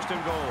with a 1st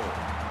and goal.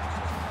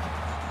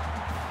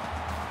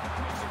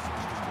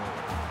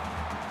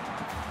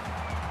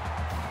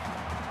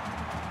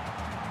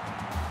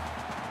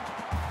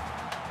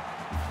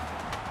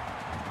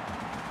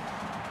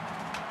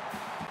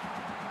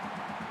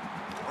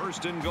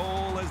 First and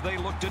goal as they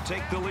look to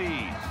take the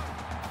lead.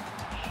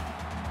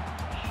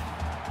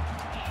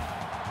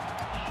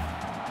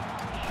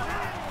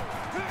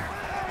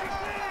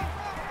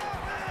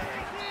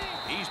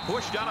 He's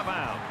pushed out of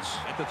bounds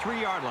at the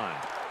 3-yard line.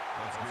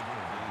 That's good for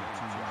a gain of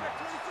 2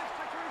 yards.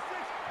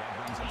 That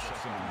brings him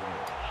 2nd and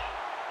goal.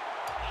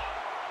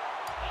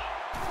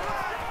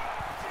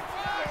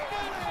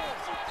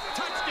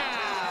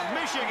 Touchdown,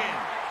 Michigan!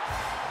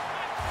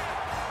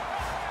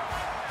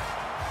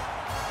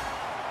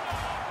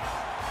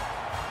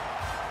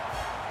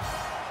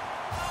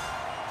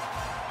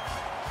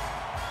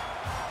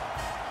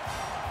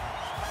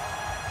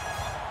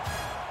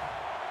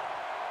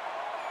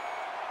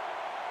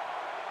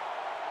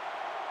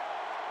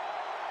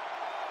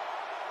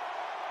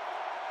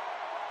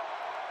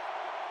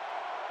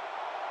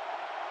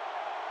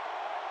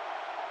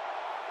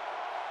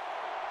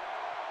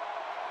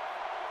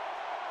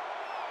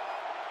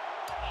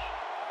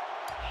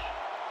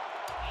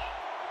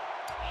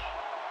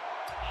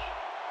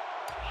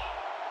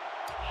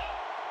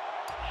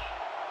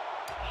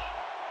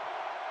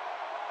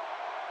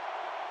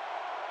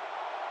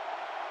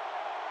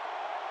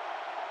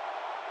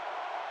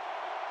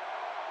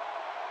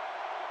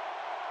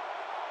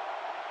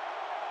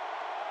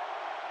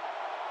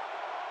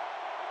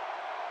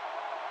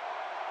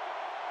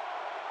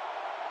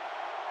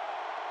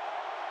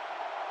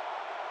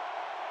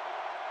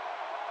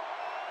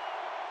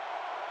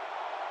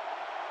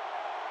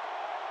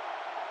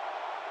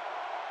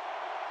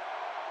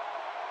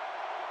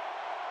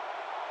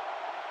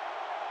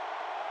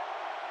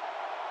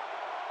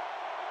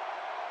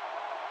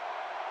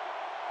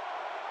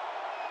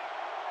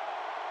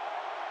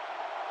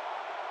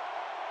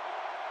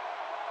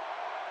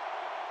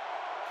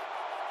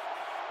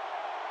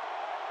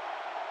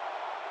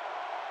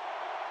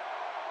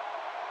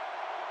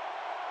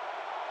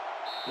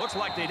 Looks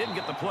like they didn't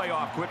get the play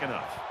off quick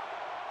enough.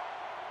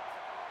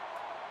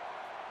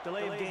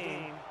 Delay of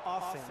game,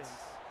 offense.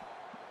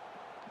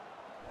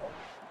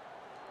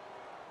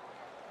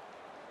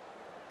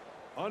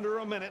 Under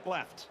a minute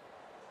left.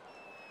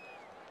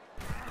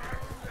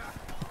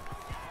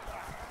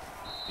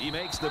 He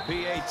makes the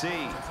PAT.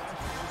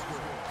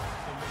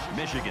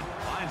 Michigan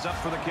lines up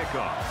for the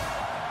kickoff.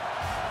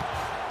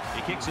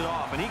 He kicks it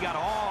off, and he got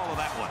all of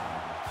that one.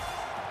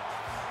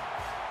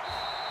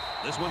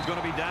 This one's going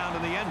to be down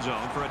in the end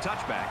zone for a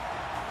touchback.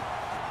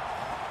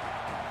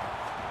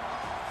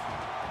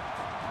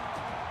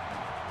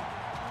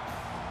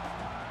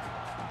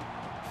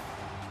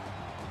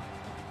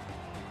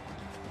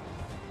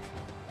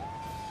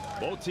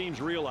 Both teams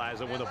realize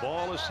that when the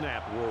ball is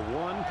snapped, we're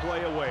one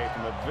play away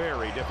from a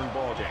very different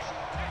ball game.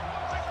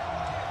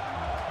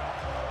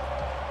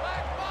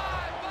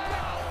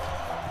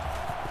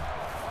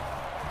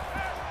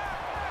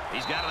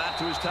 He's got it out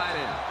to his tight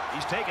end.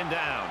 He's taken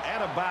down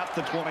at about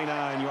the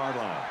 29-yard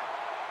line.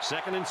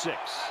 2nd and 6.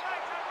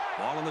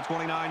 Ball on the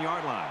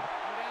 29-yard line.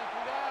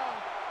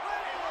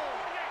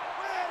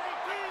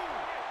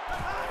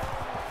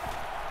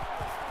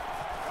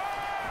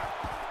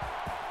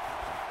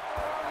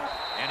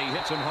 And he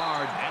hits him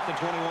hard at the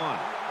 21.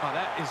 Oh,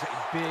 that is a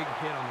big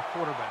hit on the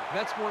quarterback.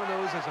 That's one of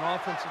those as an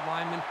offensive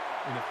lineman.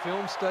 When the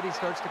film study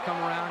starts to come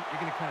around,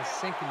 you're going to kind of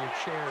sink in your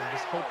chair and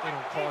just hope they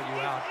don't call you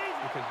out,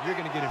 because you're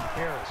going to get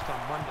embarrassed on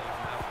Monday on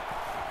that one.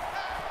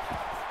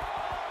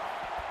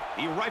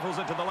 He rifles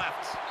it to the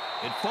left.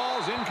 It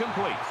falls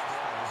incomplete.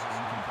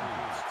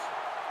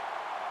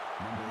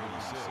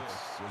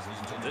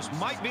 This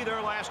might be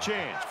their last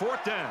chance.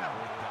 4th down.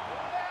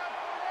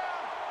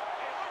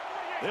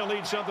 They'll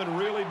need something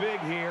really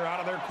big here out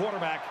of their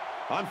quarterback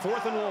on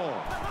 4th and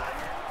long.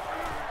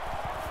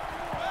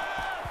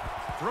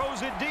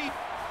 Throws it deep.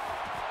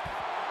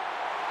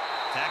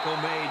 Tackle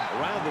made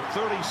around the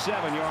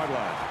 37-yard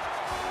line.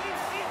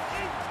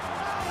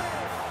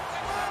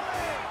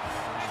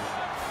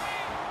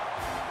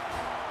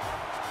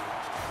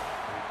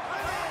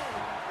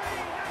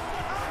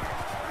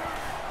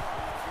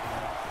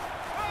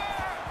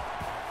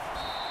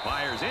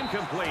 Fires is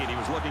incomplete. He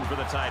was looking for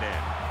the tight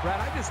end. Brad,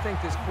 I just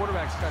think this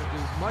quarterback's got to do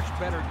a much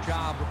better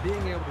job of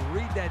being able to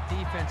read that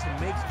defense and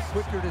make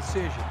quicker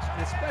decisions.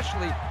 And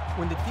especially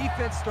when the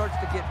defense starts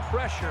to get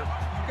pressure,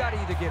 you got to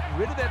either get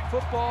rid of that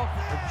football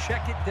or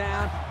check it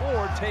down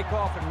or take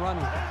off and run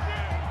with it.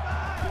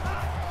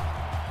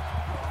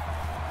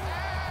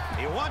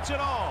 He wants it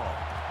all.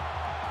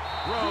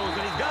 Throws,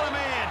 and he's got a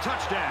man.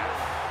 Touchdown.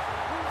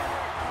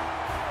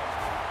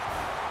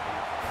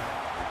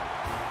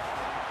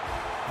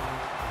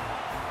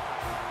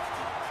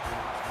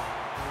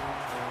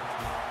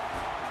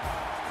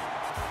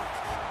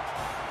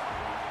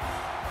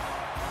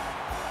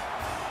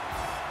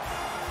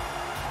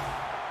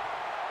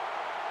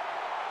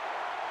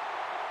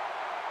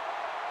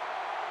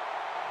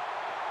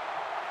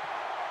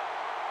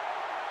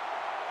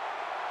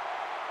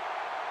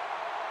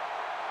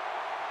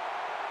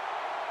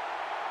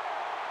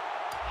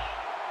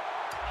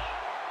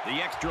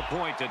 The extra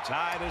point to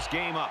tie this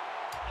game up.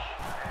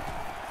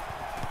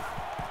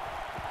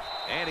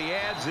 And he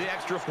adds the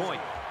extra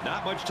point.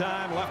 Not much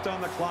time left on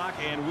the clock,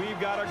 and we've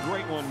got a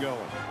great one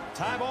going.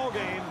 Tie ball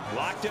game,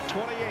 locked at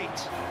 28.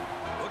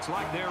 Looks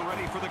like they're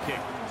ready for the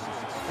kick.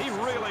 He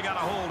really got a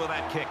hold of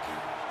that kick.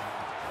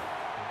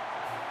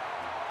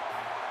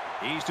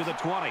 He's to the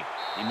 20.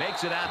 He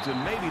makes it out to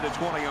maybe the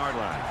 20-yard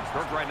line.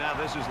 Kirk, right now,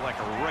 this is like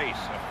a race,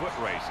 a foot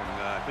race, and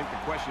I think the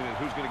question is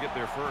who's going to get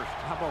there first.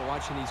 How about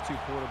watching these two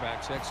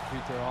quarterbacks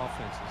execute their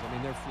offenses? I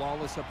mean, they're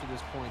flawless up to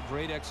this point.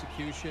 Great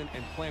execution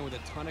and playing with a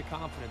ton of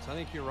confidence. I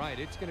think you're right.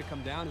 It's going to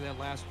come down to that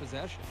last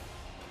possession.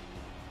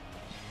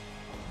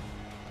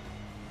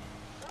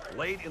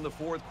 Late in the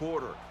fourth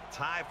quarter,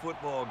 tie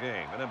football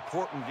game, an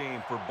important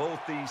game for both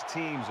these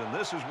teams, and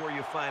this is where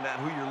you find out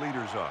who your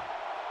leaders are.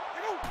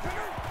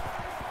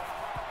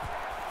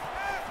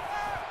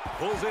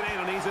 Pulls it in,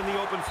 and he's in the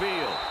open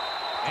field.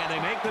 And they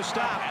make the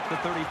stop at the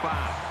 35.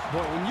 Boy,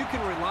 when you can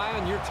rely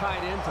on your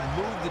tight end to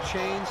move the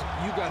chains,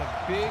 you got a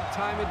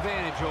big-time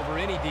advantage over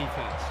any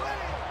defense.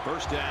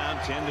 First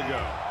down, 10 to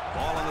go.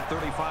 Ball on the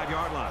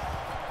 35-yard line.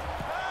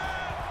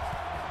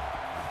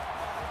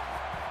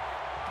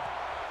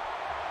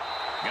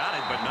 Got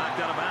it, but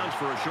knocked out of bounds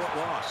for a short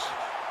loss.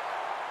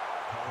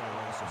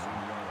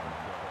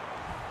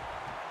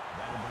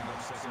 That'll bring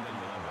up second and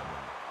 11.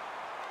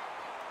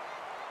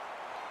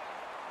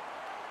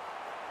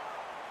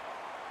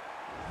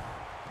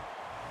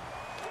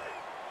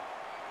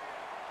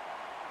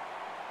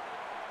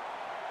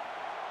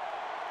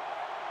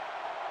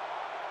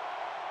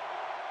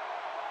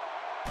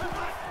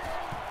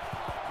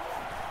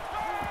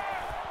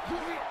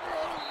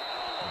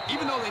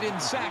 Even though they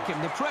didn't sack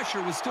him, the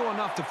pressure was still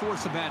enough to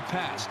force a bad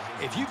pass.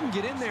 If you can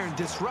get in there and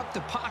disrupt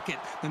the pocket,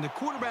 then the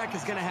quarterback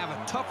is going to have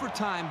a tougher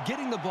time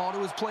getting the ball to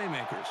his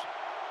playmakers.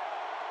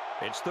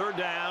 It's third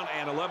down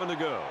and 11 to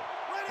go.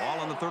 Ball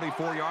on the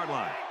 34-yard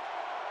line.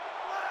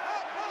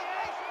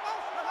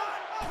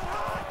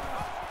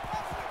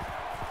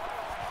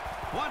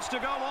 Wants to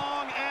go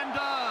long and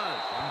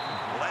does.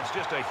 Well, that's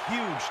just a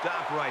huge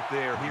stop right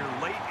there here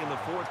late in the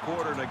fourth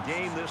quarter in a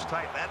game this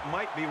tight. That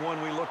might be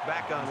one we look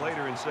back on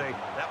later and say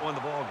that won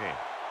the ball game.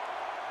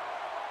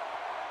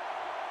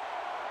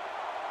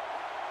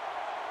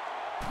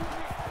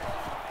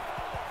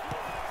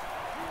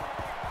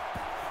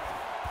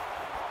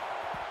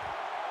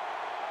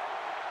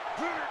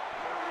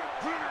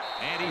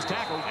 And he's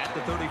tackled at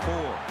the 34.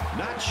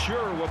 Not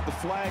sure what the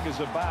flag is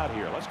about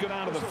here. Let's go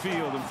down to the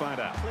field and find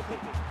out.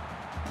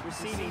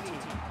 Receiving team.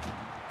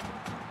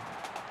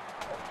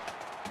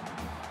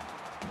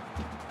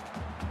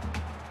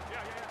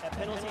 That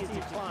penalty is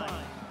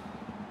declined.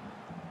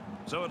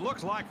 So it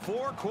looks like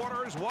 4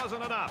 quarters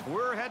wasn't enough.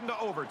 We're heading to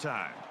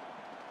overtime.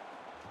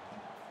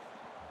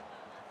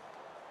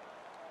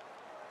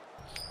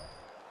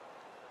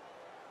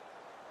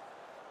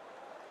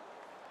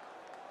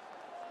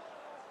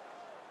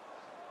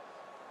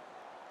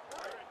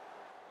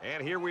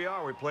 And here we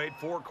are. We played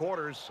 4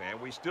 quarters, and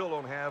we still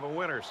don't have a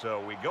winner,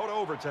 so we go to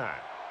overtime.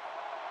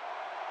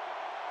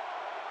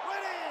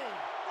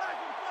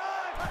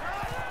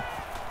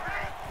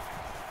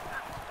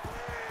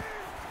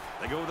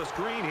 They go with a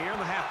screen here, and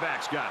the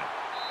halfback's got it.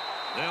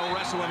 They'll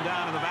wrestle him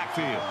down in the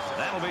backfield.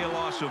 That'll be a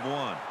loss of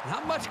 1.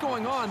 Not much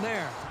going on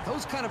there.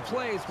 Those kind of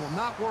plays will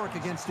not work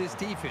against this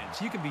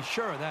defense. You can be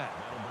sure of that.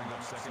 That'll bring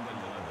up second and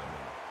 11.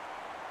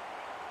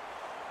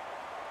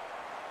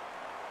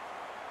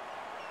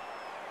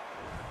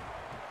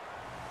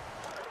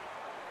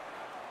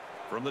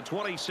 From the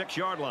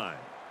 26-yard line.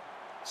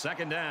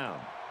 Second down.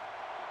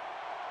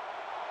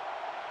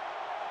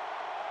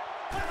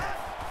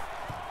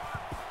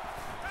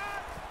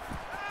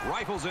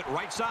 Rifles it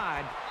right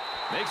side.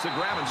 Makes the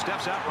grab and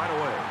steps out right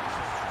away.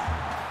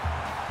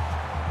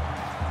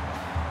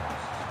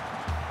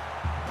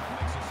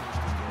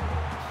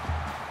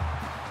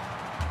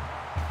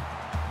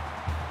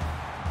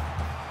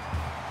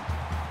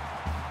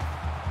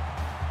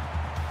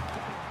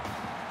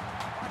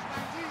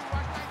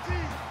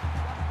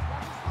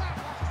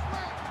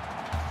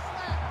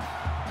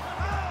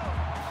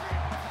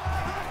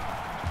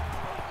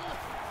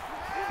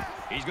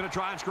 He's going to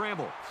try and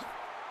scramble.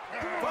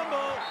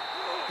 Fumble.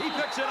 He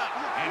picks it up,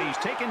 and he's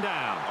taken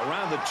down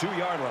around the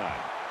 2-yard line.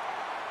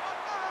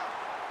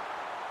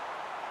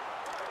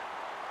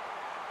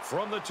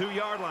 From the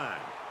 2-yard line,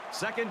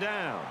 2nd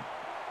down.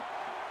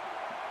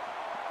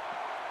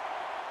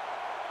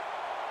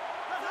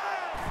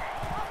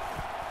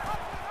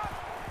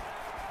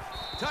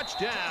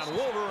 Touchdown,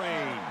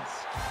 Wolverines.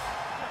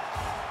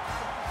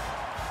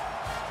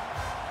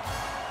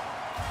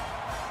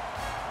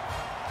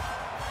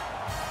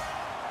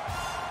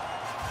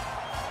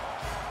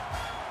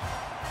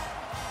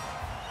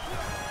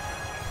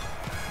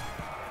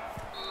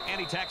 And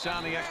he tacks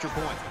on the extra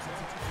point.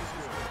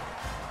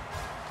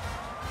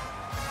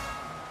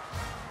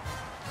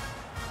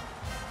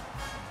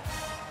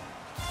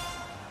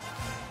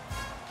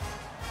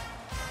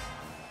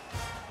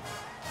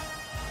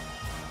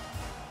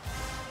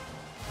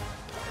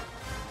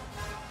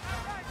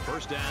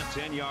 First down,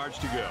 10 yards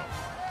to go.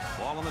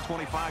 Ball on the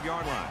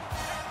 25-yard line.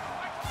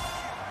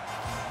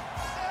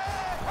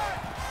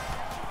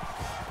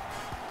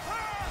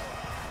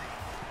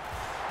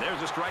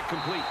 There's a strike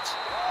complete.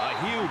 A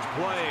huge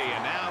play,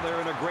 and now they're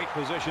in a great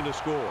position to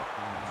score.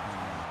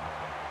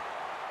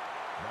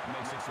 That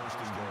makes it 1st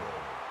and goal.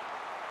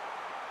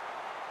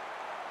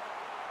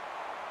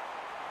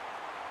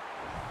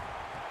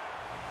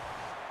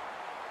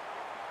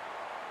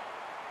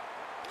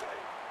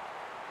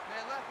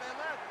 Man left, man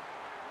left.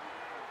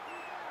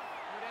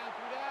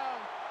 Through down.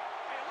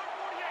 Hey, look,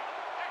 48.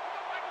 Hey,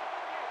 come back to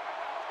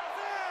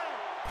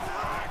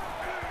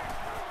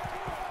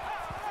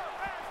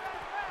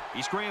 48.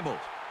 He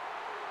scrambles.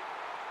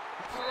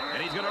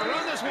 And he's going to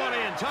run this one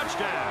in.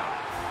 Touchdown.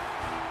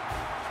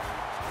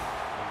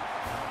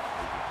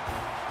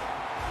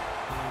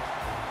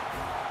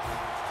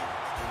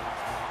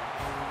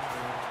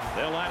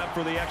 They'll line up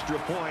for the extra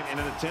point in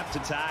an attempt to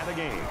tie the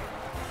game.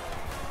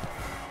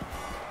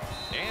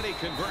 And he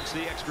converts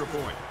the extra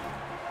point.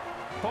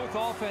 Both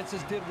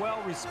offenses did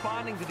well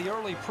responding to the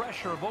early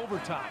pressure of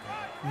overtime.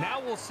 Now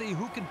we'll see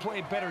who can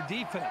play better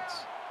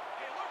defense.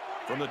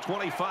 From the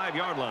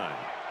 25-yard line,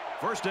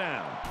 1st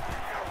down.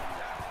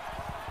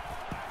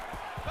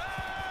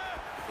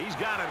 He's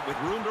got it with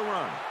room to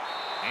run.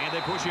 And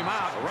they push him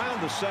out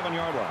around the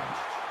 7-yard line.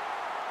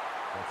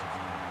 That's a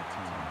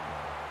B1G+6.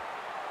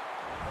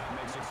 That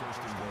makes it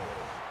 1st and goal.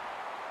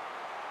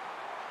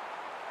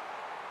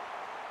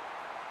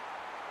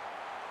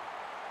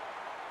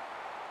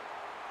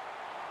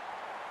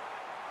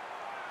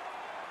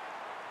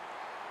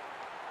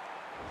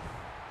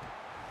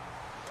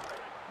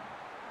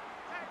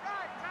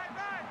 Tight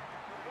right.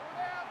 Going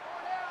down.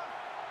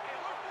 Hey,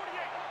 look,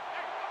 48.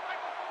 Hey, come back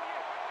to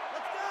 48.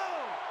 Let's go.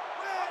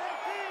 Red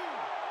 18.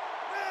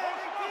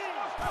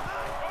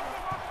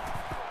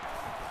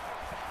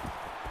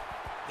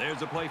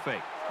 There's a play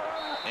fake.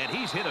 And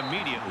he's hit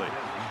immediately.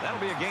 That'll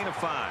be a gain of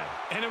 5.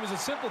 And it was a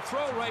simple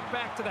throw right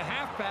back to the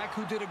halfback,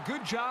 who did a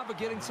good job of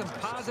getting some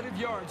positive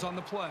yards on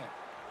the play.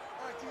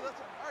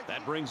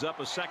 That brings up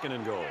a 2nd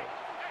and goal.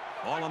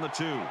 Ball on the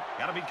 2.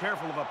 Got to be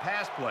careful of a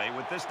pass play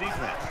with this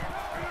defense.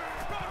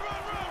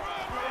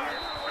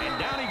 And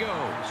down he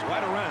goes,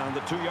 right around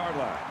the 2-yard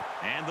line.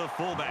 And the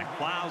fullback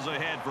plows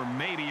ahead for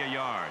maybe a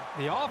yard.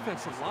 The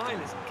offensive line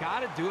has got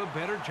to do a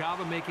better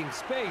job of making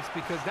space,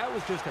 because that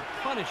was just a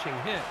punishing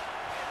hit.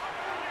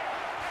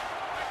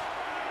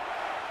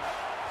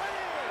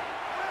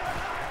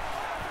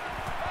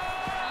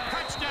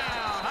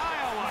 Touchdown,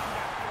 Iowa!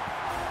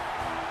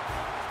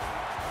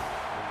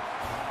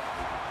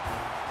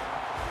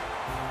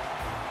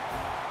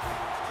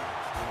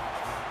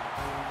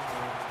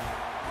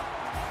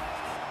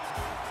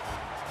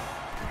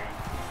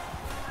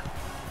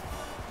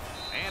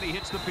 And he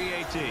hits the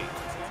PAT.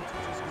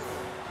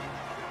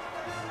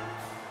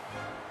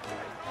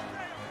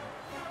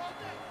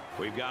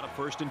 We've got a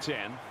 1st and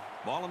 10.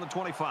 Ball on the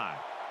 25.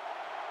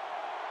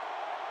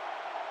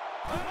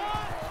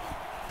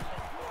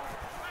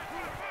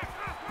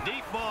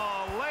 Deep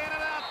ball, laying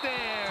it out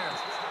there.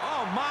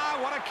 Oh, my,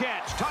 what a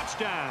catch.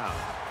 Touchdown.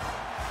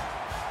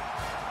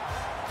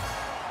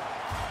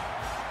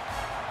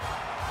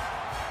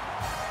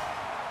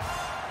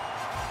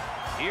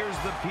 Here's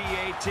the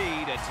PAT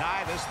to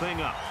tie this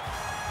thing up.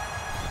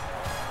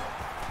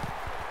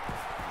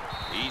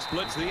 He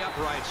splits the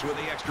uprights with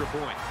the extra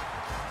point.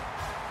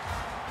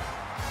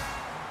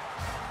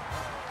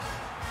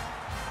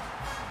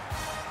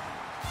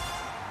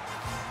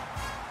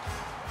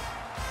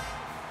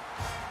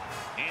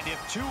 And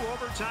if 2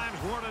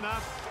 overtimes weren't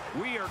enough,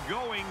 we are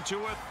going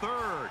to a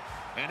 3rd.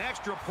 And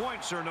extra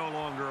points are no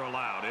longer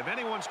allowed. If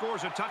anyone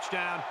scores a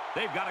touchdown,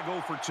 they've got to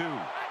go for 2.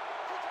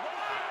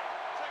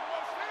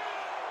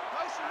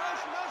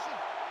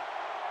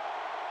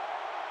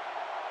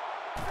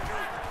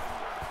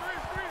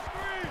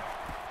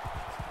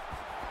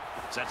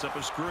 Sets up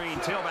a screen.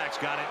 Tailback's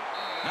got it.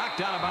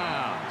 Knocked out of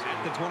bounds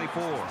at the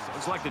 24.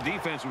 Looks like the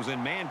defense was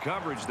in man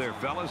coverage there,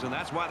 fellas, and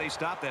that's why they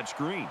stopped that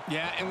screen.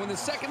 Yeah, and when the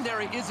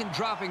secondary isn't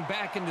dropping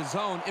back into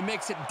zone, it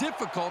makes it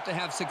difficult to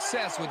have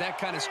success with that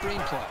kind of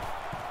screen play.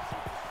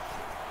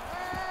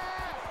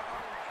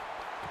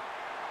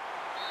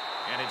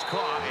 And it's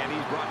caught, and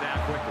he's brought down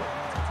quickly.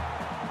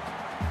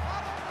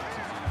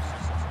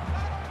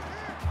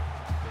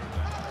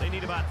 They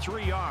need about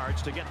 3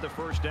 yards to get the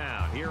first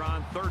down here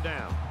on 3rd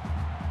down.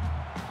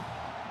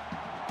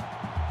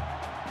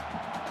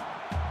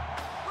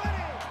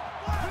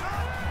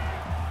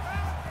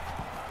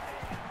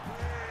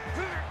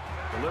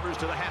 Delivers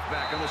to the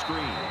halfback on the screen,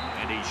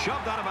 and he's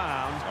shoved out of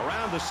bounds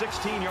around the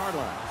 16-yard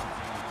line.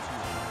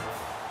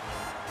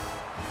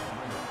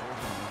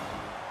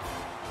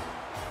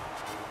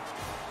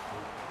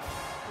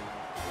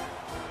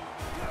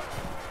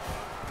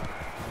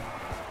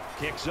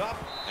 Kicks up,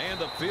 and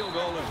the field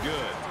goal is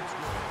good.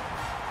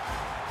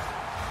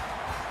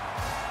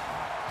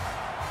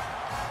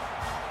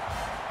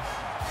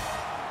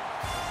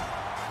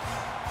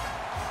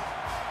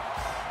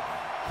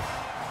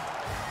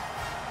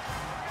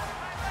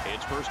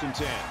 It's 1st and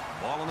 10.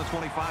 Ball on the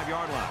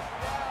 25-yard line.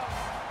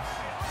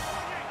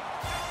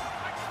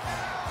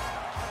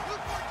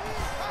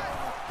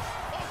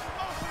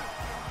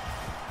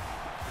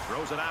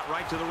 Throws it out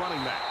right to the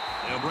running back.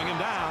 They'll bring him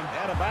down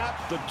at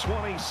about the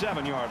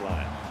 27-yard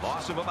line.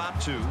 Loss of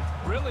about 2.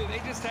 Really, they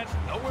just had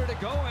nowhere to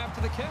go after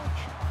the catch.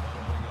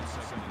 That'll bring up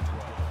 2nd and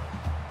 12.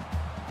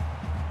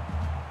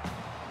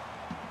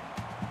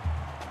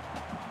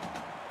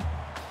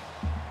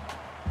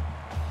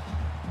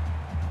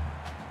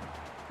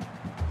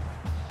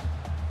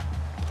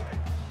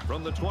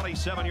 From the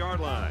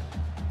 27-yard line,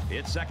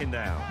 it's 2nd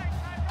down.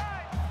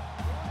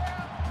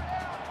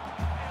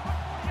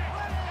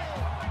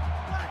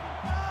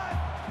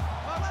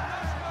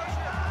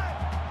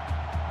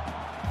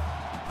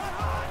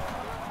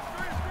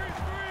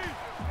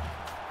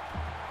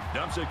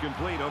 Dumps it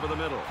complete over the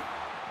middle.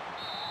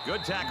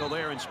 Good tackle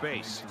there in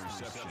space.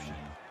 Reception.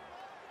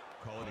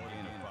 Call it a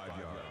gain of 5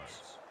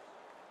 yards.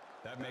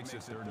 That makes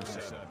it 3rd and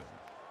 7.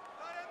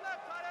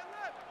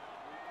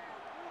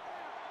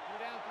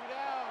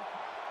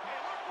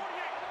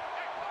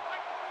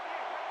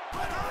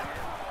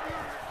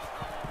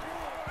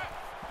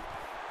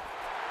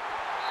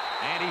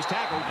 And he's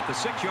tackled at the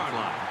 6-yard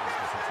line.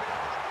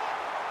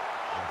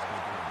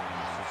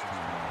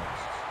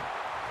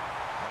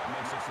 That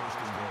makes it 1st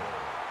and goal.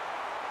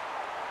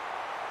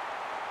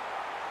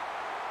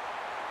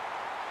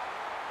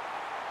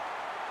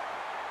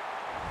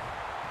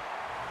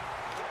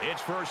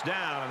 It's 1st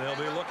down, and they'll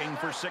be looking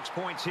for 6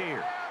 points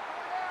here.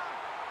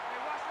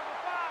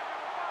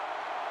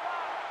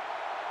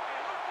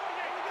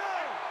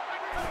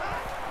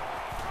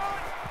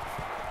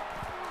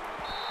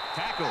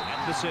 Tackle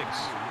at the 6.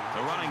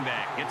 The running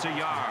back gets a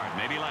yard,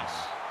 maybe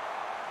less.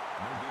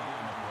 No good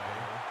on the play.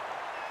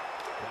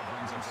 That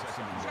brings up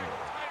 2nd and goal.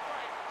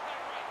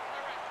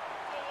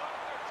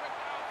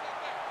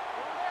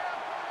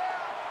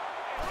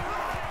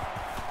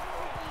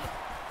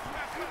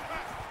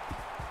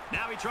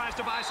 Now he tries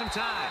to buy some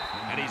time,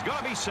 and he's going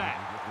to be sacked.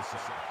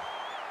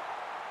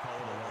 Call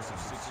it a loss of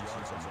 6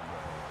 yards on the play.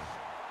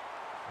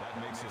 That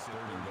makes it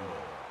 3rd and goal.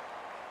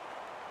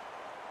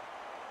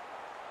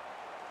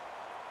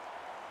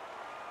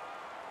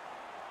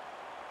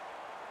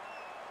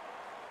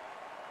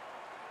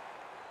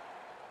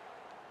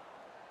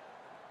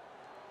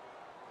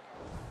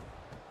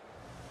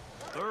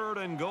 Third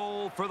and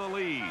goal for the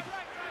lead.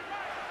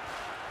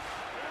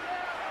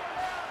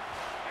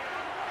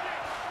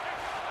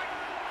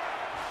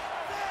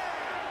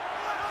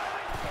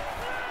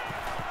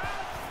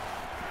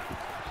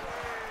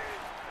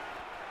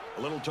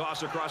 A little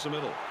toss across the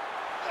middle.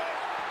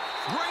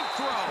 Great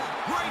throw.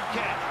 Great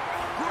catch.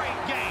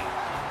 Great game.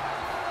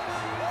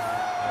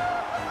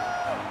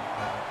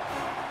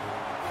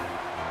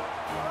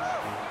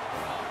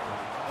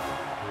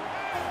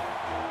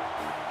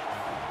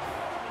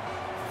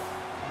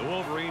 The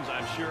Wolverines,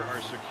 I'm sure, are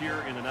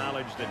secure in the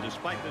knowledge that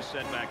despite this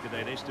setback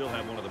today, they still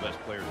have one of the best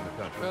players in the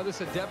country. Well, this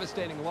is a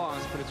devastating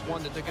loss, but it's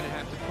one that they're going to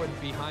have to put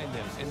behind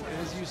them. And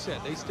as you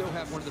said, they still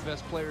have one of the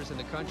best players in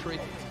the country.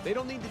 They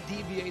don't need to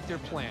deviate their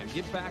plan.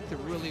 Get back to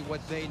really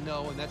what they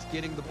know, and that's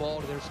getting the ball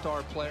to their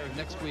star player.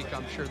 Next week,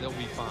 I'm sure they'll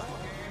be fine.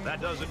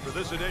 That does it for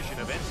this edition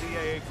of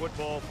NCAA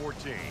Football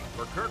 14.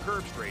 For Kirk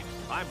Herbstreit,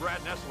 I'm Brad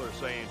Nessler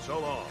saying so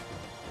long.